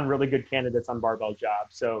 We found really good candidates on Barbell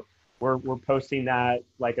Jobs. So we're posting that,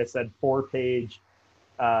 like I said, 4-page,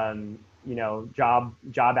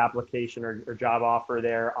 job application or job offer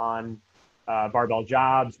there on Barbell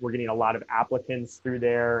Jobs. We're getting a lot of applicants through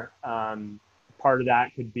there. Part of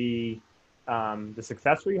that could be the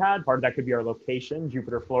success we had. Part of that could be our location,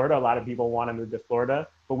 Jupiter, Florida. A lot of people want to move to Florida,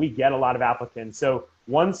 but we get a lot of applicants. So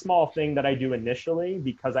one small thing that I do initially,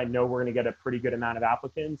 because I know we're going to get a pretty good amount of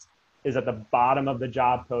applicants, is at the bottom of the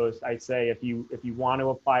job post, I say, if you want to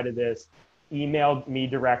apply to this, email me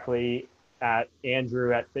directly at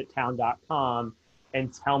andrew@fittown.com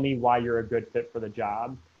and tell me why you're a good fit for the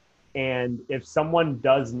job. And if someone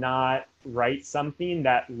does not write something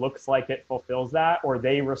that looks like it fulfills that, or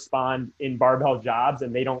they respond in Barbell Jobs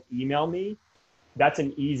and they don't email me, that's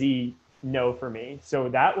an easy no for me. So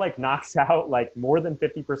that like knocks out like more than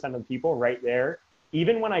 50% of people right there.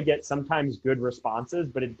 Even when I get sometimes good responses,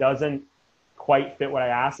 but it doesn't quite fit what I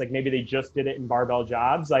asked, like maybe they just did it in Barbell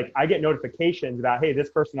Jobs. Like I get notifications about, hey, this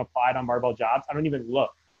person applied on Barbell Jobs. I don't even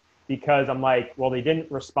look because I'm like, well, they didn't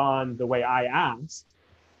respond the way I asked.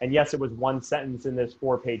 And yes, it was one sentence in this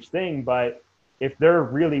 4-page thing, but if they're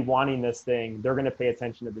really wanting this thing, they're going to pay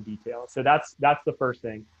attention to the details. So that's the first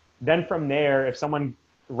thing. Then from there, if someone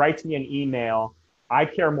writes me an email, I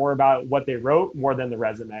care more about what they wrote more than the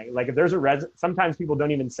resume. Like if there's a resume, sometimes people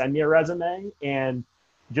don't even send me a resume, and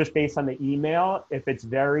just based on the email, if it's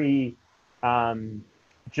very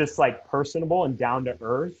just like personable and down to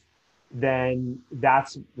earth, then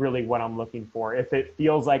that's really what I'm looking for. If it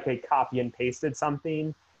feels like they copy and pasted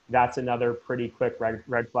something, that's another pretty quick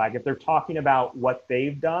red flag. If they're talking about what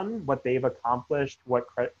they've done, what they've accomplished, what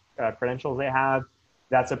credentials they have,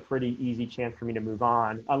 that's a pretty easy chance for me to move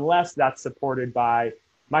on, unless that's supported by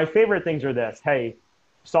my favorite things are this. Hey,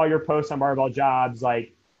 saw your post on Barbell Jobs,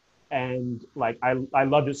 like, and like I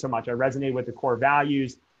loved it so much. I resonated with the core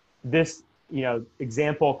values. This,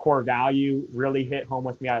 example core value really hit home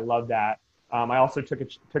with me. I love that. I also took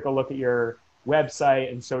a look at your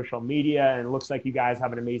website and social media, and it looks like you guys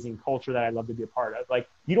have an amazing culture that I'd love to be a part of. Like,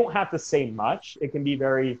 you don't have to say much. It can be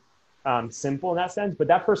very simple in that sense, but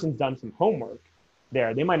that person's done some homework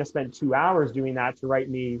there. They might have spent 2 hours doing that to write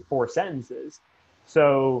me 4 sentences.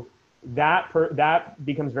 So that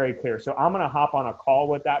becomes very clear. So I'm going to hop on a call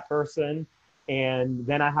with that person, and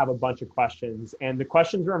then I have a bunch of questions. And the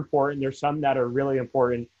questions are important. There's some that are really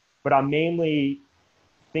important, but I'm mainly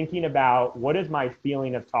thinking about, what is my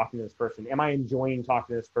feeling of talking to this person? Am I enjoying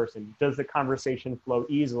talking to this person? Does the conversation flow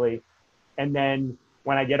easily? And then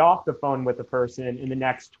when I get off the phone with the person in the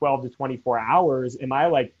next 12 to 24 hours, am I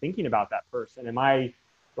like thinking about that person? Am I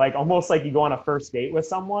like, almost like you go on a first date with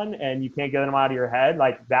someone and you can't get them out of your head?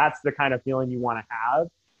 Like, that's the kind of feeling you want to have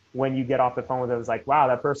when you get off the phone with them. It's like, wow,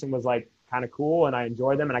 that person was like kind of cool and I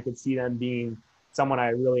enjoyed them and I could see them being someone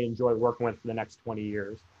I really enjoy working with for the next 20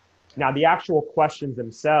 years. Now, the actual questions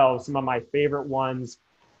themselves, some of my favorite ones,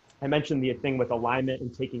 I mentioned the thing with alignment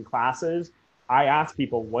and taking classes. I ask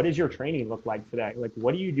people, what does your training look like today? Like,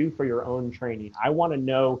 what do you do for your own training? I want to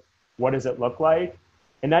know, what does it look like?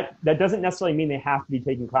 And that doesn't necessarily mean they have to be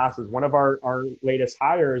taking classes. One of our latest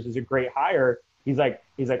hires is a great hire. He's like,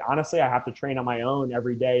 honestly, I have to train on my own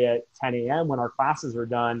every day at 10 a.m. when our classes are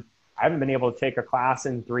done. I haven't been able to take a class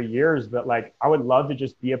in 3 years, but like, I would love to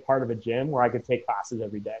just be a part of a gym where I could take classes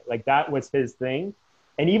every day. Like, that was his thing.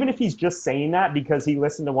 And even if he's just saying that because he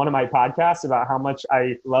listened to one of my podcasts about how much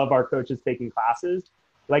I love our coaches taking classes,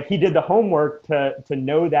 like, he did the homework to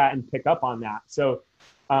know that and pick up on that. So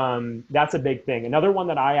that's a big thing. Another one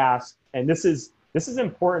that I ask, and this is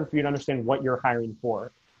important for you to understand what you're hiring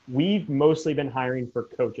for. We've mostly been hiring for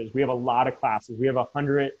coaches. We have a lot of classes. We have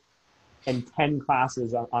 110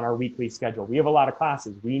 classes on our weekly schedule. We have a lot of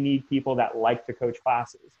classes. We need people that like to coach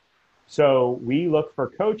classes. So we look for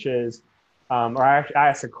coaches, or I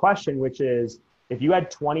ask a question, which is, if you had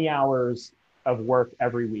 20 hours of work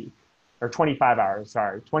every week, or 25 hours,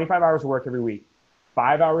 25 hours of work every week,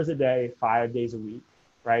 5 hours a day, 5 days a week,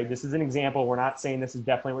 right? This is an example. We're not saying this is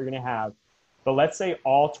definitely what you're going to have, but let's say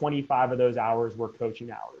all 25 of those hours were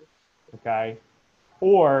coaching hours, okay?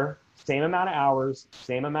 Or same amount of hours,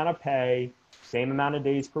 same amount of pay, same amount of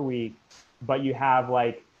days per week, but you have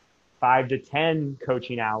like 5 to 10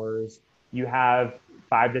 coaching hours. You have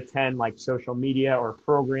 5 to 10 like social media or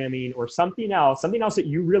programming or something else that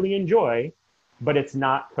you really enjoy, but it's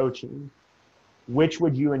not coaching. Which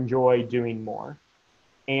would you enjoy doing more?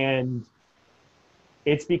 And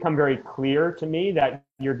it's become very clear to me that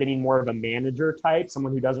you're getting more of a manager type,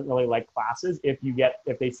 someone who doesn't really like classes, if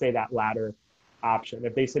they say that latter option.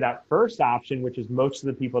 If they say that first option, which is most of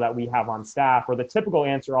the people that we have on staff, or the typical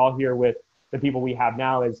answer I'll hear with the people we have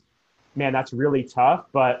now is, man, that's really tough,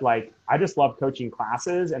 but like, I just love coaching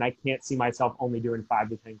classes and I can't see myself only doing 5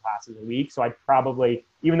 to 10 classes a week. So I probably,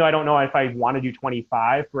 even though I don't know if I want to do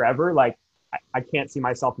 25 forever, like, I can't see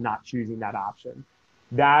myself not choosing that option.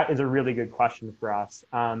 That is a really good question for us.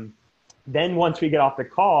 Then once we get off the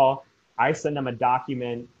call, I send them a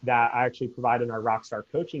document that I actually provide in our Rockstar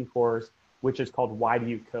coaching course, which is called Why Do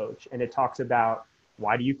You Coach? And it talks about,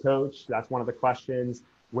 why do you coach? That's one of the questions.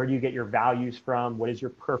 Where do you get your values from? What does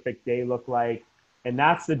your perfect day look like? And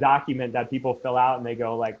that's the document that people fill out and they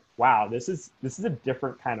go like, wow, this is a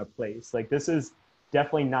different kind of place. Like, this is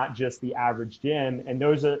definitely not just the average gym. And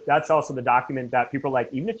that's also the document that people are like,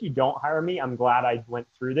 even if you don't hire me, I'm glad I went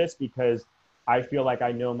through this because I feel like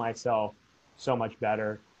I know myself so much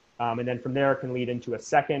better. And then from there, it can lead into a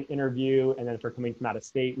second interview. And then if they're coming from out of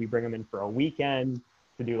state, we bring them in for a weekend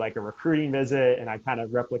to do like a recruiting visit. And I kind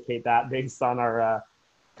of replicate that based on our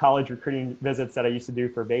college recruiting visits that I used to do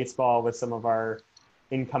for baseball with some of our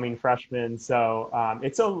incoming freshmen. So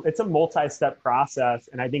it's a multi-step process.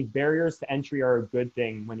 And I think barriers to entry are a good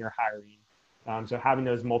thing when you're hiring. So having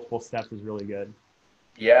those multiple steps is really good.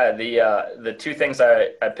 Yeah, the two things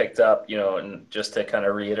I picked up, and just to kind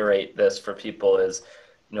of reiterate this for people is,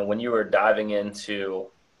 when you were diving into,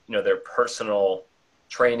 their personal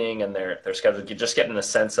training and their schedule, you just getting a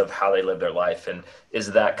sense of how they live their life, and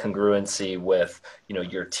is that congruency with,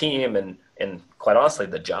 your team and quite honestly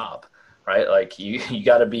the job, right? Like, you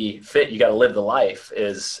got to be fit, you got to live the life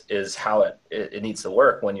is how it needs to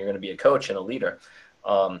work when you're going to be a coach and a leader.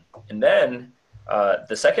 And then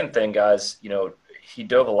the second thing, guys, he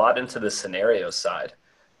dove a lot into the scenario side,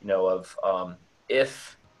 of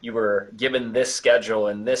if you were given this schedule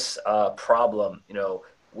and this problem,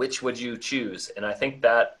 which would you choose? And I think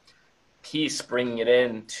that piece, bringing it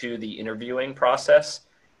into the interviewing process,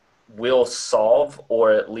 will solve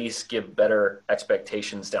or at least give better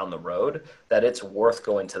expectations down the road, that it's worth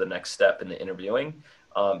going to the next step in the interviewing.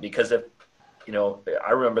 Because if,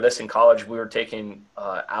 I remember this in college, we were taking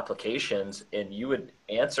applications and you would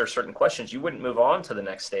answer certain questions. You wouldn't move on to the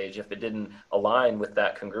next stage if it didn't align with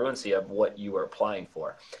that congruency of what you were applying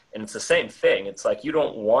for. And it's the same thing. It's like, you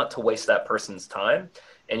don't want to waste that person's time.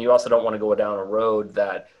 And you also don't want to go down a road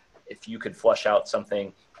that if you could flush out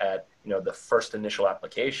something at, the first initial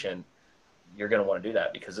application, you're going to want to do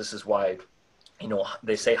that, because this is why,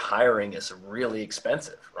 they say hiring is really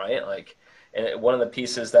expensive, right? Like, and one of the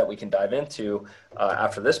pieces that we can dive into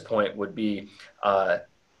after this point would be,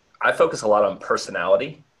 I focus a lot on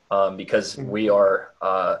personality, because we are,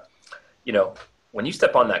 when you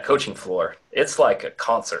step on that coaching floor, it's like a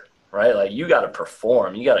concert, right? Like, you got to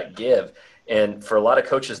perform, you got to give. And for a lot of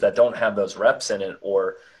coaches that don't have those reps in it,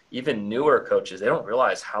 or even newer coaches, they don't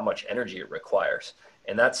realize how much energy it requires.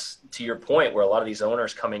 And that's to your point, where a lot of these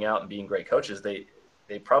owners coming out and being great coaches, they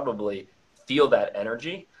probably feel that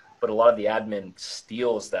energy, but a lot of the admin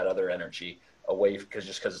steals that other energy away because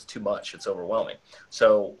it's too much, it's overwhelming.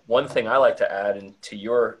 So one thing I like to add into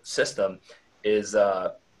your system is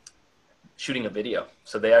shooting a video.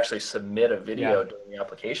 So they actually submit a video during the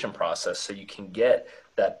application process, so you can get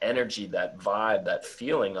that energy, that vibe, that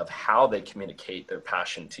feeling of how they communicate their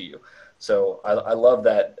passion to you. So I love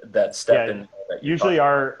that step in that you usually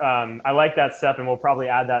talked. I like that step, and we'll probably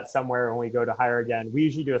add that somewhere when we go to hire again. We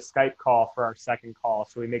usually do a Skype call for our second call,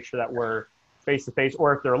 so we make sure that we're face to face,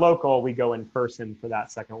 or if they're local, we go in person for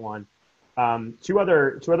that second one. Two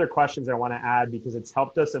other questions I want to add, because it's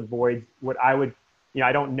helped us avoid what I would,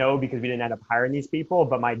 I don't know because we didn't end up hiring these people,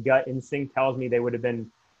 but my gut instinct tells me they would have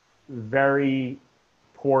been very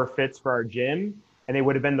poor fits for our gym, and they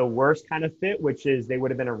would have been the worst kind of fit, which is they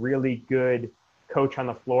would have been a really good coach on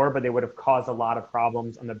the floor, but they would have caused a lot of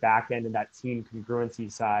problems on the back end and that team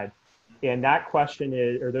congruency side. And that question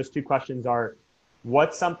is, or those two questions are,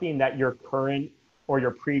 what's something that your current or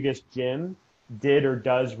your previous gym did or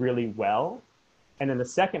does really well? And then the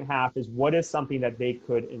second half is, what is something that they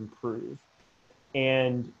could improve?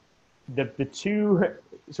 And the two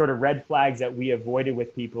sort of red flags that we avoided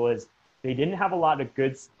with people is, they didn't have a lot of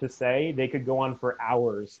goods to say. They could go on for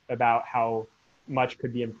hours about how much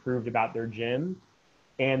could be improved about their gym.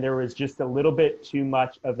 And there was just a little bit too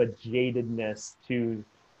much of a jadedness to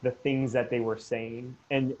the things that they were saying.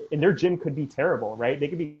 And their gym could be terrible, right? They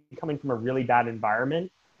could be coming from a really bad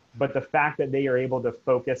environment. But the fact that they are able to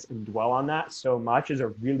focus and dwell on that so much is a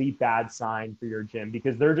really bad sign for your gym,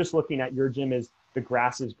 because they're just looking at your gym as the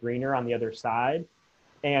grass is greener on the other side.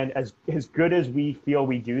 And as good as we feel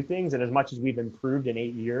we do things, and as much as we've improved in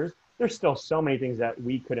 8 years, there's still so many things that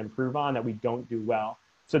we could improve on that we don't do well.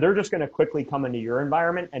 So they're just going to quickly come into your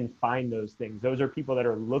environment and find those things. Those are people that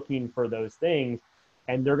are looking for those things,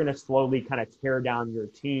 and they're going to slowly kind of tear down your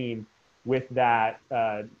team with that,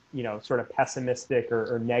 sort of pessimistic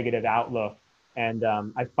or negative outlook. And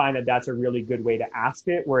I find that that's a really good way to ask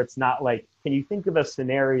it, where it's not like, can you think of a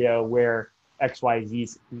scenario where X, Y,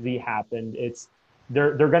 Z happened? It's,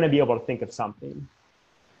 they're going to be able to think of something.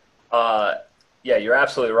 Yeah, you're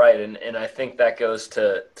absolutely right. And I think that goes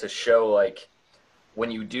to show, like, when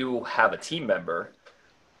you do have a team member,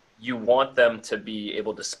 you want them to be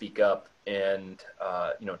able to speak up and,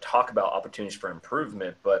 talk about opportunities for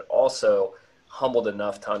improvement, but also humbled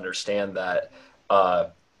enough to understand that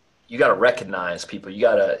you got to recognize people. You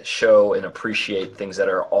got to show and appreciate things that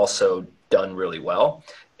are also done really well.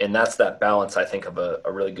 And that's that balance, I think, of a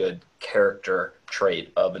really good character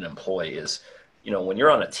trait of an employee is, when you're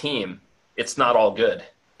on a team, it's not all good,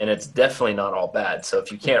 and it's definitely not all bad. So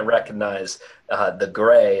if you can't recognize the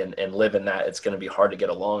gray and live in that, it's going to be hard to get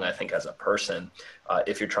along, I think, as a person,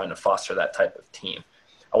 if you're trying to foster that type of team.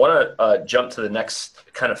 I want to jump to the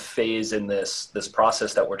next kind of phase in this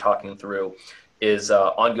process that we're talking through is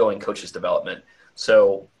ongoing coaches development.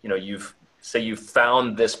 So, you've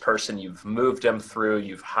found this person, you've moved them through,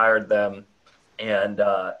 you've hired them, and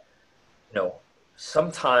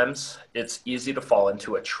sometimes it's easy to fall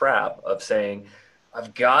into a trap of saying,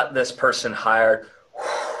 I've got this person hired,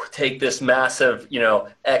 take this massive,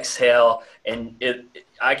 exhale, and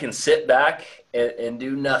I can sit back and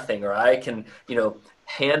do nothing, or I can,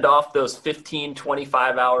 hand off those 15,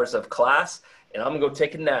 25 hours of class, and I'm gonna go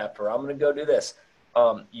take a nap, or I'm gonna go do this.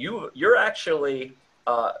 You're actually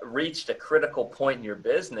reached a critical point in your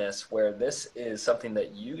business where this is something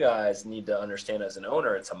that you guys need to understand as an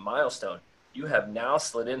owner. It's a milestone. You have now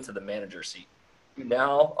slid into the manager seat. You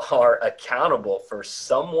now are accountable for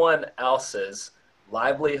someone else's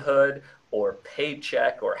livelihood or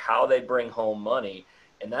paycheck or how they bring home money.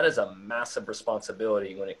 And that is a massive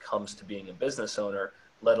responsibility when it comes to being a business owner,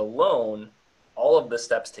 let alone all of the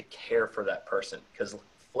steps to care for that person. Because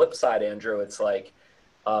flip side, Andrew, it's like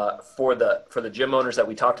for the gym owners that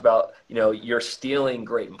we talked about, you're stealing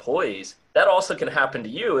great employees. That also can happen to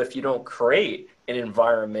you if you don't create an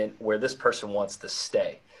environment where this person wants to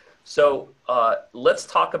stay. So let's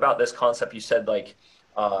talk about this concept. You said like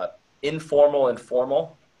informal and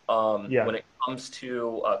formal Yeah. when it comes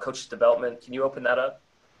to coaches development. Can you open that up?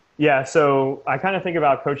 Yeah, so I kind of think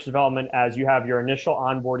about coach development as you have your initial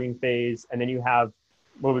onboarding phase, and then you have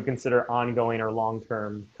what we consider ongoing or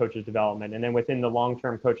long-term coaches development. And then within the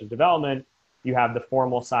long-term coaches development, you have the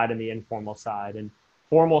formal side and the informal side. And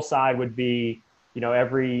formal side would be,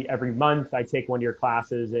 every month I take one of your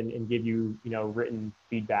classes and give you, written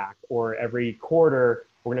feedback. Or every quarter,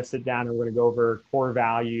 we're going to sit down and we're going to go over core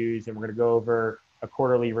values, and we're going to go over a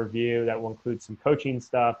quarterly review that will include some coaching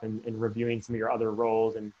stuff and reviewing some of your other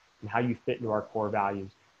roles and how you fit into our core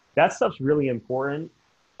values. That stuff's really important.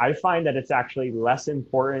 I find that it's actually less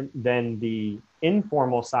important than the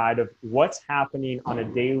informal side of what's happening on a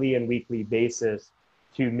daily and weekly basis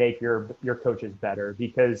to make your coaches better.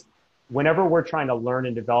 Because whenever we're trying to learn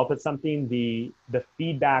and develop at something, the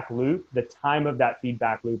feedback loop, the time of that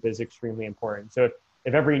feedback loop is extremely important. So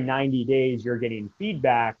if every 90 days you're getting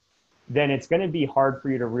feedback, then it's going to be hard for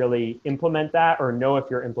you to really implement that or know if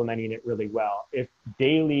you're implementing it really well. If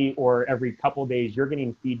daily or every couple of days you're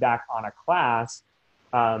getting feedback on a class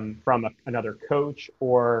from another coach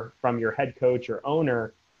or from your head coach or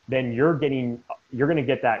owner, then you're going to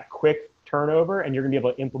get that quick turnover, and you're going to be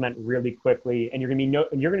able to implement really quickly, and you're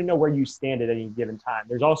going to know where you stand at any given time.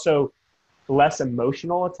 There's also less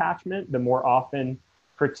emotional attachment the more often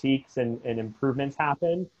critiques and improvements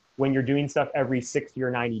happen. When you're doing stuff every 60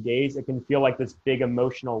 or 90 days, it can feel like this big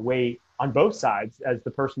emotional weight on both sides, as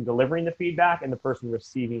the person delivering the feedback and the person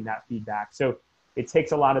receiving that feedback. So it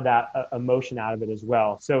takes a lot of that emotion out of it as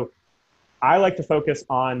well. So I like to focus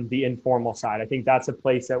on the informal side. I think that's a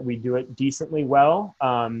place that we do it decently well.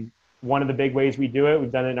 One of the big ways we do it,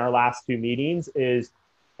 we've done it in our last 2 meetings, is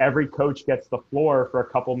every coach gets the floor for a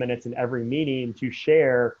couple minutes in every meeting to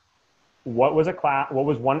share what was at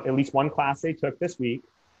least one class they took this week.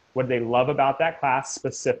 What did they love about that class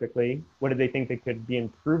specifically? What did they think that could be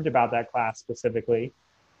improved about that class specifically?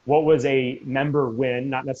 What was a member win,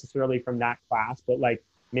 not necessarily from that class, but like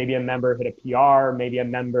maybe a member hit a PR, maybe a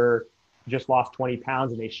member just lost 20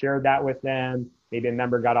 pounds and they shared that with them. Maybe a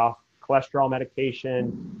member got off cholesterol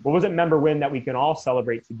medication. What was a member win that we can all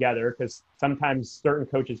celebrate together? Because sometimes certain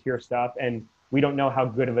coaches hear stuff and we don't know how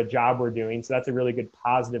good of a job we're doing. So that's a really good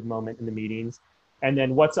positive moment in the meetings. And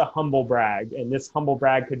then what's a humble brag? And this humble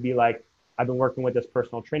brag could be like, I've been working with this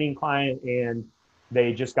personal training client and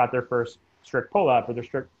they just got their first strict pull up or their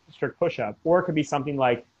strict push up. Or it could be something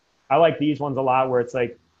like, I like these ones a lot where it's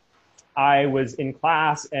like, I was in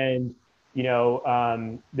class and,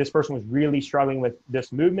 this person was really struggling with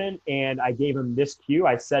this movement and I gave them this cue.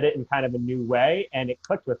 I said it in kind of a new way and it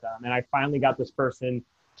clicked with them. And I finally got this person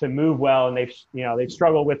to move well, and they've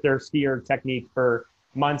struggled with their skier technique for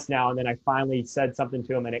months now. And then I finally said something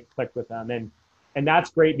to them and it clicked with them. And that's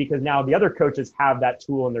great because now the other coaches have that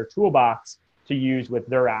tool in their toolbox to use with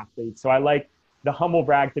their athletes. So I like the humble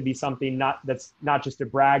brag to be something that's not just a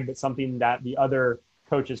brag, but something that the other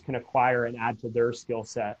coaches can acquire and add to their skill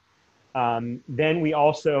set. Then we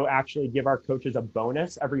also actually give our coaches a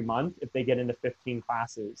bonus every month if they get into 15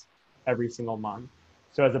 classes every single month.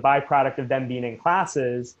 So as a byproduct of them being in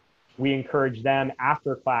classes, we encourage them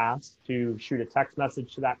after class to shoot a text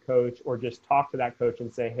message to that coach or just talk to that coach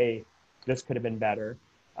and say, hey, this could have been better.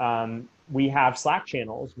 We have Slack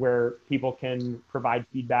channels where people can provide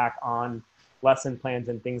feedback on lesson plans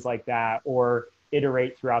and things like that, or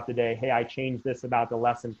iterate throughout the day. Hey, I changed this about the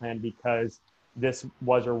lesson plan because this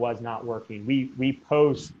was or was not working. We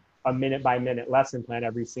post a minute by minute lesson plan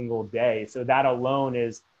every single day. So that alone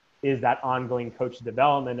is that ongoing coach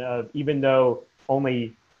development of, even though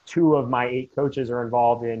only 2 of my 8 coaches are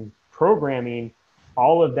involved in programming,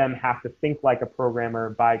 all of them have to think like a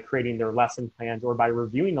programmer by creating their lesson plans or by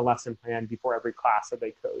reviewing the lesson plan before every class that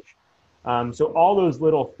they coach. So all those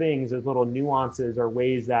little things, those little nuances are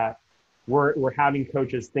ways that we're having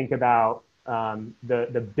coaches think about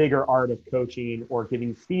the bigger art of coaching or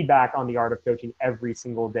giving feedback on the art of coaching every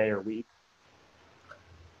single day or week.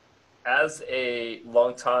 As a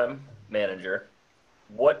longtime manager,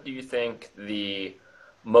 what do you think the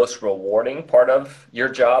most rewarding part of your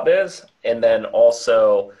job is? And then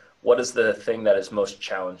also, what is the thing that is most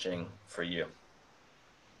challenging for you?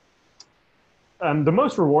 The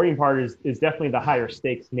most rewarding part is definitely the higher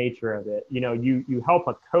stakes nature of it. You help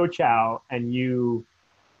a coach out and you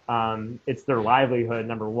It's their livelihood,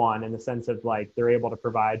 number one, in the sense of like they're able to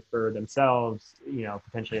provide for themselves,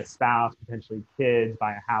 potentially a spouse, potentially kids,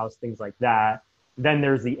 buy a house, things like that. Then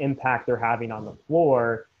there's the impact they're having on the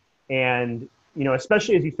floor. And,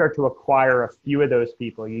 especially as you start to acquire a few of those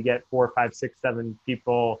people, you get 4, 5, 6, 7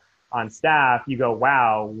 people on staff, you go,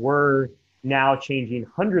 wow, we're now changing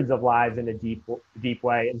hundreds of lives in a deep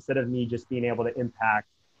way instead of me just being able to impact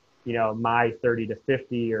my 30 to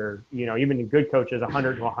 50 or, even in good coaches,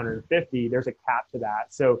 100 to 150, there's a cap to that.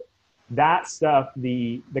 So that stuff,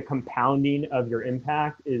 the compounding of your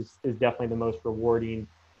impact is definitely the most rewarding.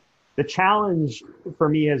 The challenge for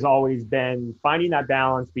me has always been finding that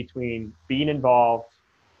balance between being involved,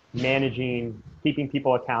 managing, keeping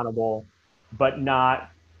people accountable, but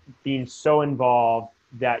not being so involved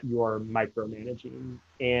that you're micromanaging.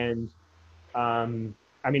 And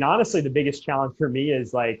honestly, the biggest challenge for me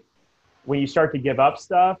is like when you start to give up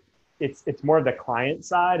stuff, it's more of the client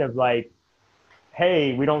side of like,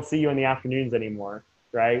 hey, we don't see you in the afternoons anymore,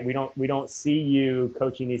 right? We don't see you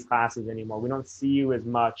coaching these classes anymore. We don't see you as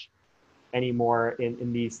much anymore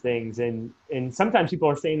in these things. And sometimes people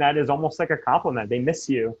are saying that as almost like a compliment. They miss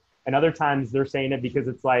you. And other times they're saying it because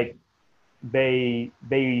it's like they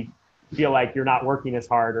feel like you're not working as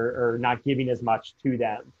hard or not giving as much to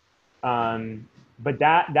them. But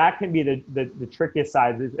that can be the trickiest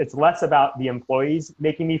side. It's less about the employees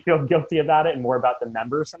making me feel guilty about it and more about the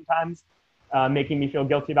members sometimes making me feel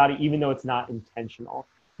guilty about it, even though it's not intentional.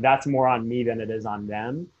 That's more on me than it is on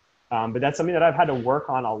them. But that's something that I've had to work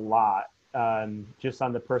on a lot, just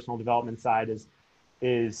on the personal development side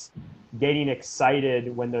is getting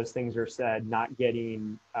excited when those things are said, not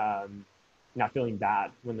getting, not feeling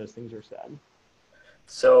bad when those things are said.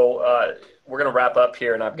 So we're going to wrap up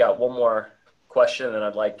here, and I've got one more question, and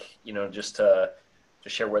I'd like just to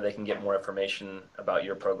share where they can get more information about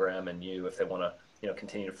your program and you if they want to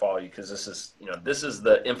continue to follow you, because this is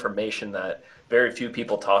the information that very few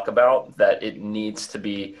people talk about, that it needs to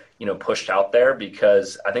be pushed out there,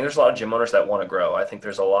 because I think there's a lot of gym owners that want to grow. I think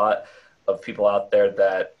there's a lot of people out there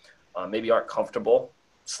that maybe aren't comfortable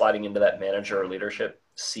sliding into that manager or leadership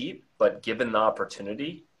seat, but given the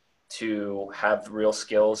opportunity to have real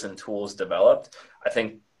skills and tools developed, I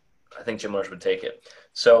think gym owners would take it.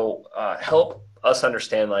 So help us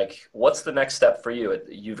understand, like, what's the next step for you?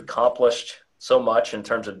 You've accomplished so much in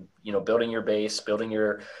terms of building your base, building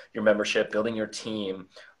your membership, building your team.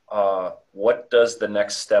 What does the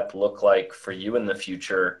next step look like for you in the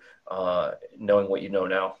future, knowing what you know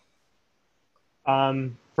now?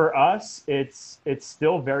 For us, it's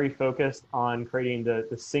still very focused on creating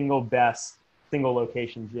the single best single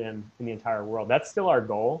location gym in the entire world. That's still our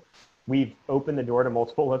goal. We've opened the door to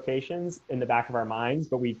multiple locations in the back of our minds,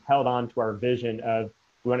 but we've held on to our vision of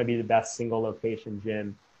we want to be the best single location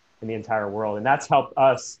gym in the entire world. And that's helped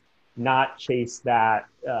us not chase that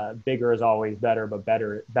bigger is always better, but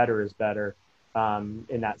better is better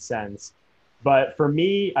in that sense. But for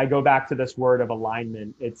me, I go back to this word of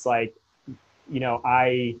alignment. It's like,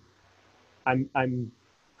 I'm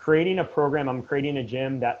creating a program, I'm creating a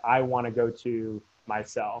gym that I want to go to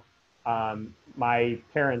myself. My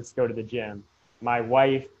parents go to the gym. My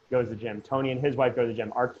wife goes to the gym. Tony and his wife go to the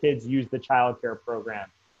gym. Our kids use the childcare program.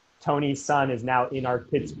 Tony's son is now in our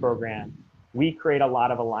kids program. We create a lot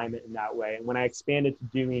of alignment in that way. And when I expanded to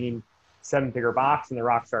doing 7-Figure Box and the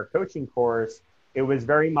Rockstar coaching course, it was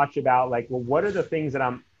very much about like, well, what are the things that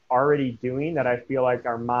I'm already doing that I feel like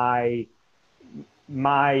are my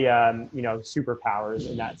superpowers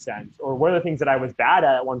in that sense, or what are the things that I was bad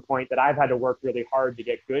at one point that I've had to work really hard to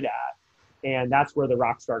get good at. And that's where the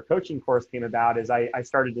Rockstar coaching course came about. Is I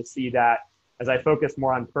started to see that as I focused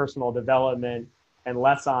more on personal development and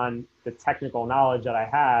less on the technical knowledge that I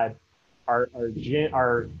had,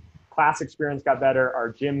 our class experience got better, our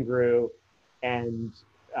gym grew, and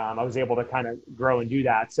I was able to kind of grow and do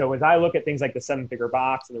that. So as I look at things like the 7-Figure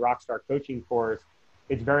Box and the Rockstar coaching course,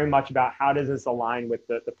 it's very much about how does this align with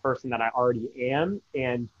the person that I already am,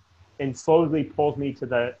 and slowly pulls me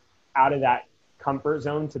to out of that comfort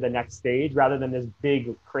zone to the next stage rather than this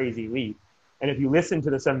big, crazy leap. And if you listen to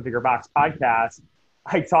the 7-Figure Box podcast,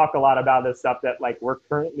 I talk a lot about this stuff that like we're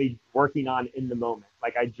currently working on in the moment.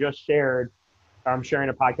 Like I'm sharing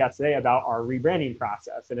a podcast today about our rebranding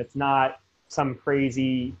process, and it's not some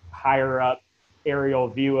crazy higher up aerial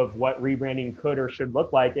view of what rebranding could or should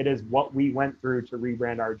look like. It is what we went through to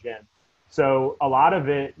rebrand our gym. So a lot of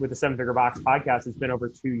it with the 7-Figure Box podcast, it's been over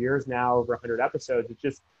 2 years now, over 100 episodes.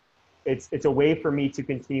 It's a way for me to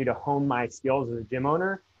continue to hone my skills as a gym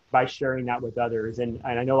owner by sharing that with others. And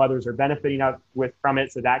I know others are benefiting from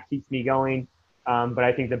it. So that keeps me going. But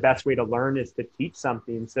I think the best way to learn is to teach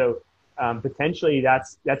something. So potentially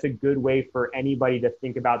that's a good way for anybody to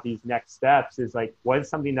think about these next steps, is like, what is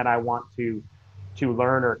something that I want to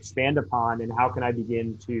learn or expand upon, and how can I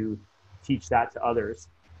begin to teach that to others?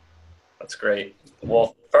 That's great.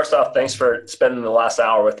 Well, first off, thanks for spending the last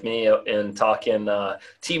hour with me and talking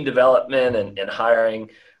team development and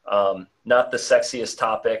hiring. Not the sexiest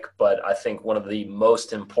topic, but I think one of the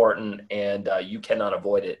most important, and you cannot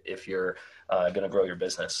avoid it if you're going to grow your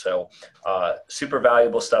business. So super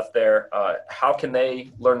valuable stuff there. How can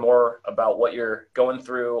they learn more about what you're going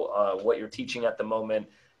through, what you're teaching at the moment,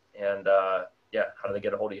 and how do they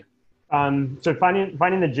get a hold of you? So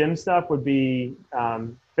finding the gym stuff would be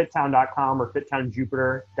fittown.com or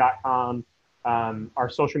fittownjupiter.com. Our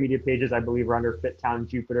social media pages, I believe, are under Fittown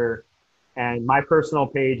Jupiter. And my personal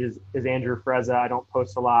page is Andrew Frezza. I don't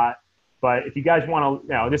post a lot. But if you guys want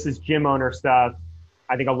to, this is gym owner stuff.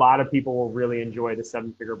 I think a lot of people will really enjoy the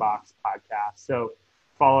 7 Figure Box podcast. So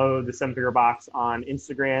follow the 7 Figure Box on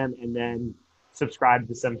Instagram, and then subscribe to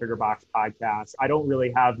the 7 Figure Box podcast. I don't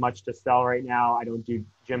really have much to sell right now. I don't do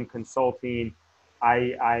gym consulting.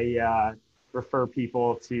 I refer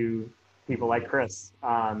people to people like Chris.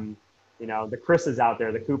 The Chris's out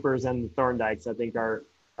there, the Coopers and the Thorndikes, I think are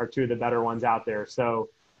two of the better ones out there. So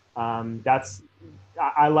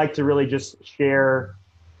I like to really just share,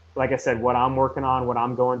 like I said, what I'm working on, what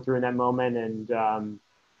I'm going through in that moment. And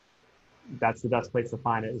that's the best place to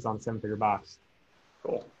find it, is on 7 Figure Box.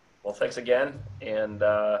 Cool. Well, thanks again, and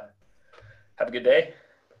have a good day.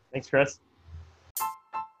 Thanks, Chris.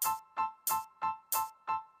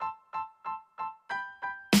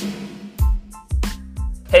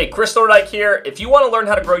 Hey, Chris Thorndike here. If you want to learn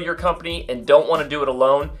how to grow your company and don't want to do it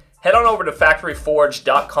alone, head on over to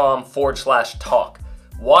factoryforge.com/talk.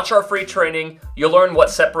 Watch our free training. You'll learn what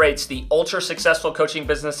separates the ultra successful coaching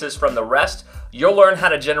businesses from the rest. You'll learn how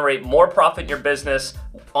to generate more profit in your business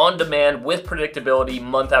on demand with predictability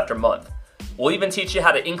month after month. We'll even teach you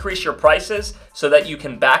how to increase your prices so that you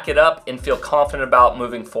can back it up and feel confident about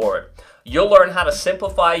moving forward. You'll learn how to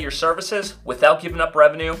simplify your services without giving up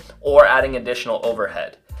revenue or adding additional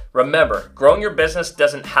overhead. Remember, growing your business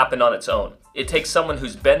doesn't happen on its own. It takes someone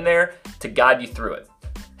who's been there to guide you through it.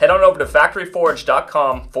 Head on over to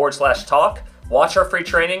factoryforge.com/talk, watch our free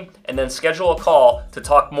training, and then schedule a call to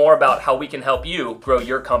talk more about how we can help you grow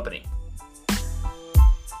your company.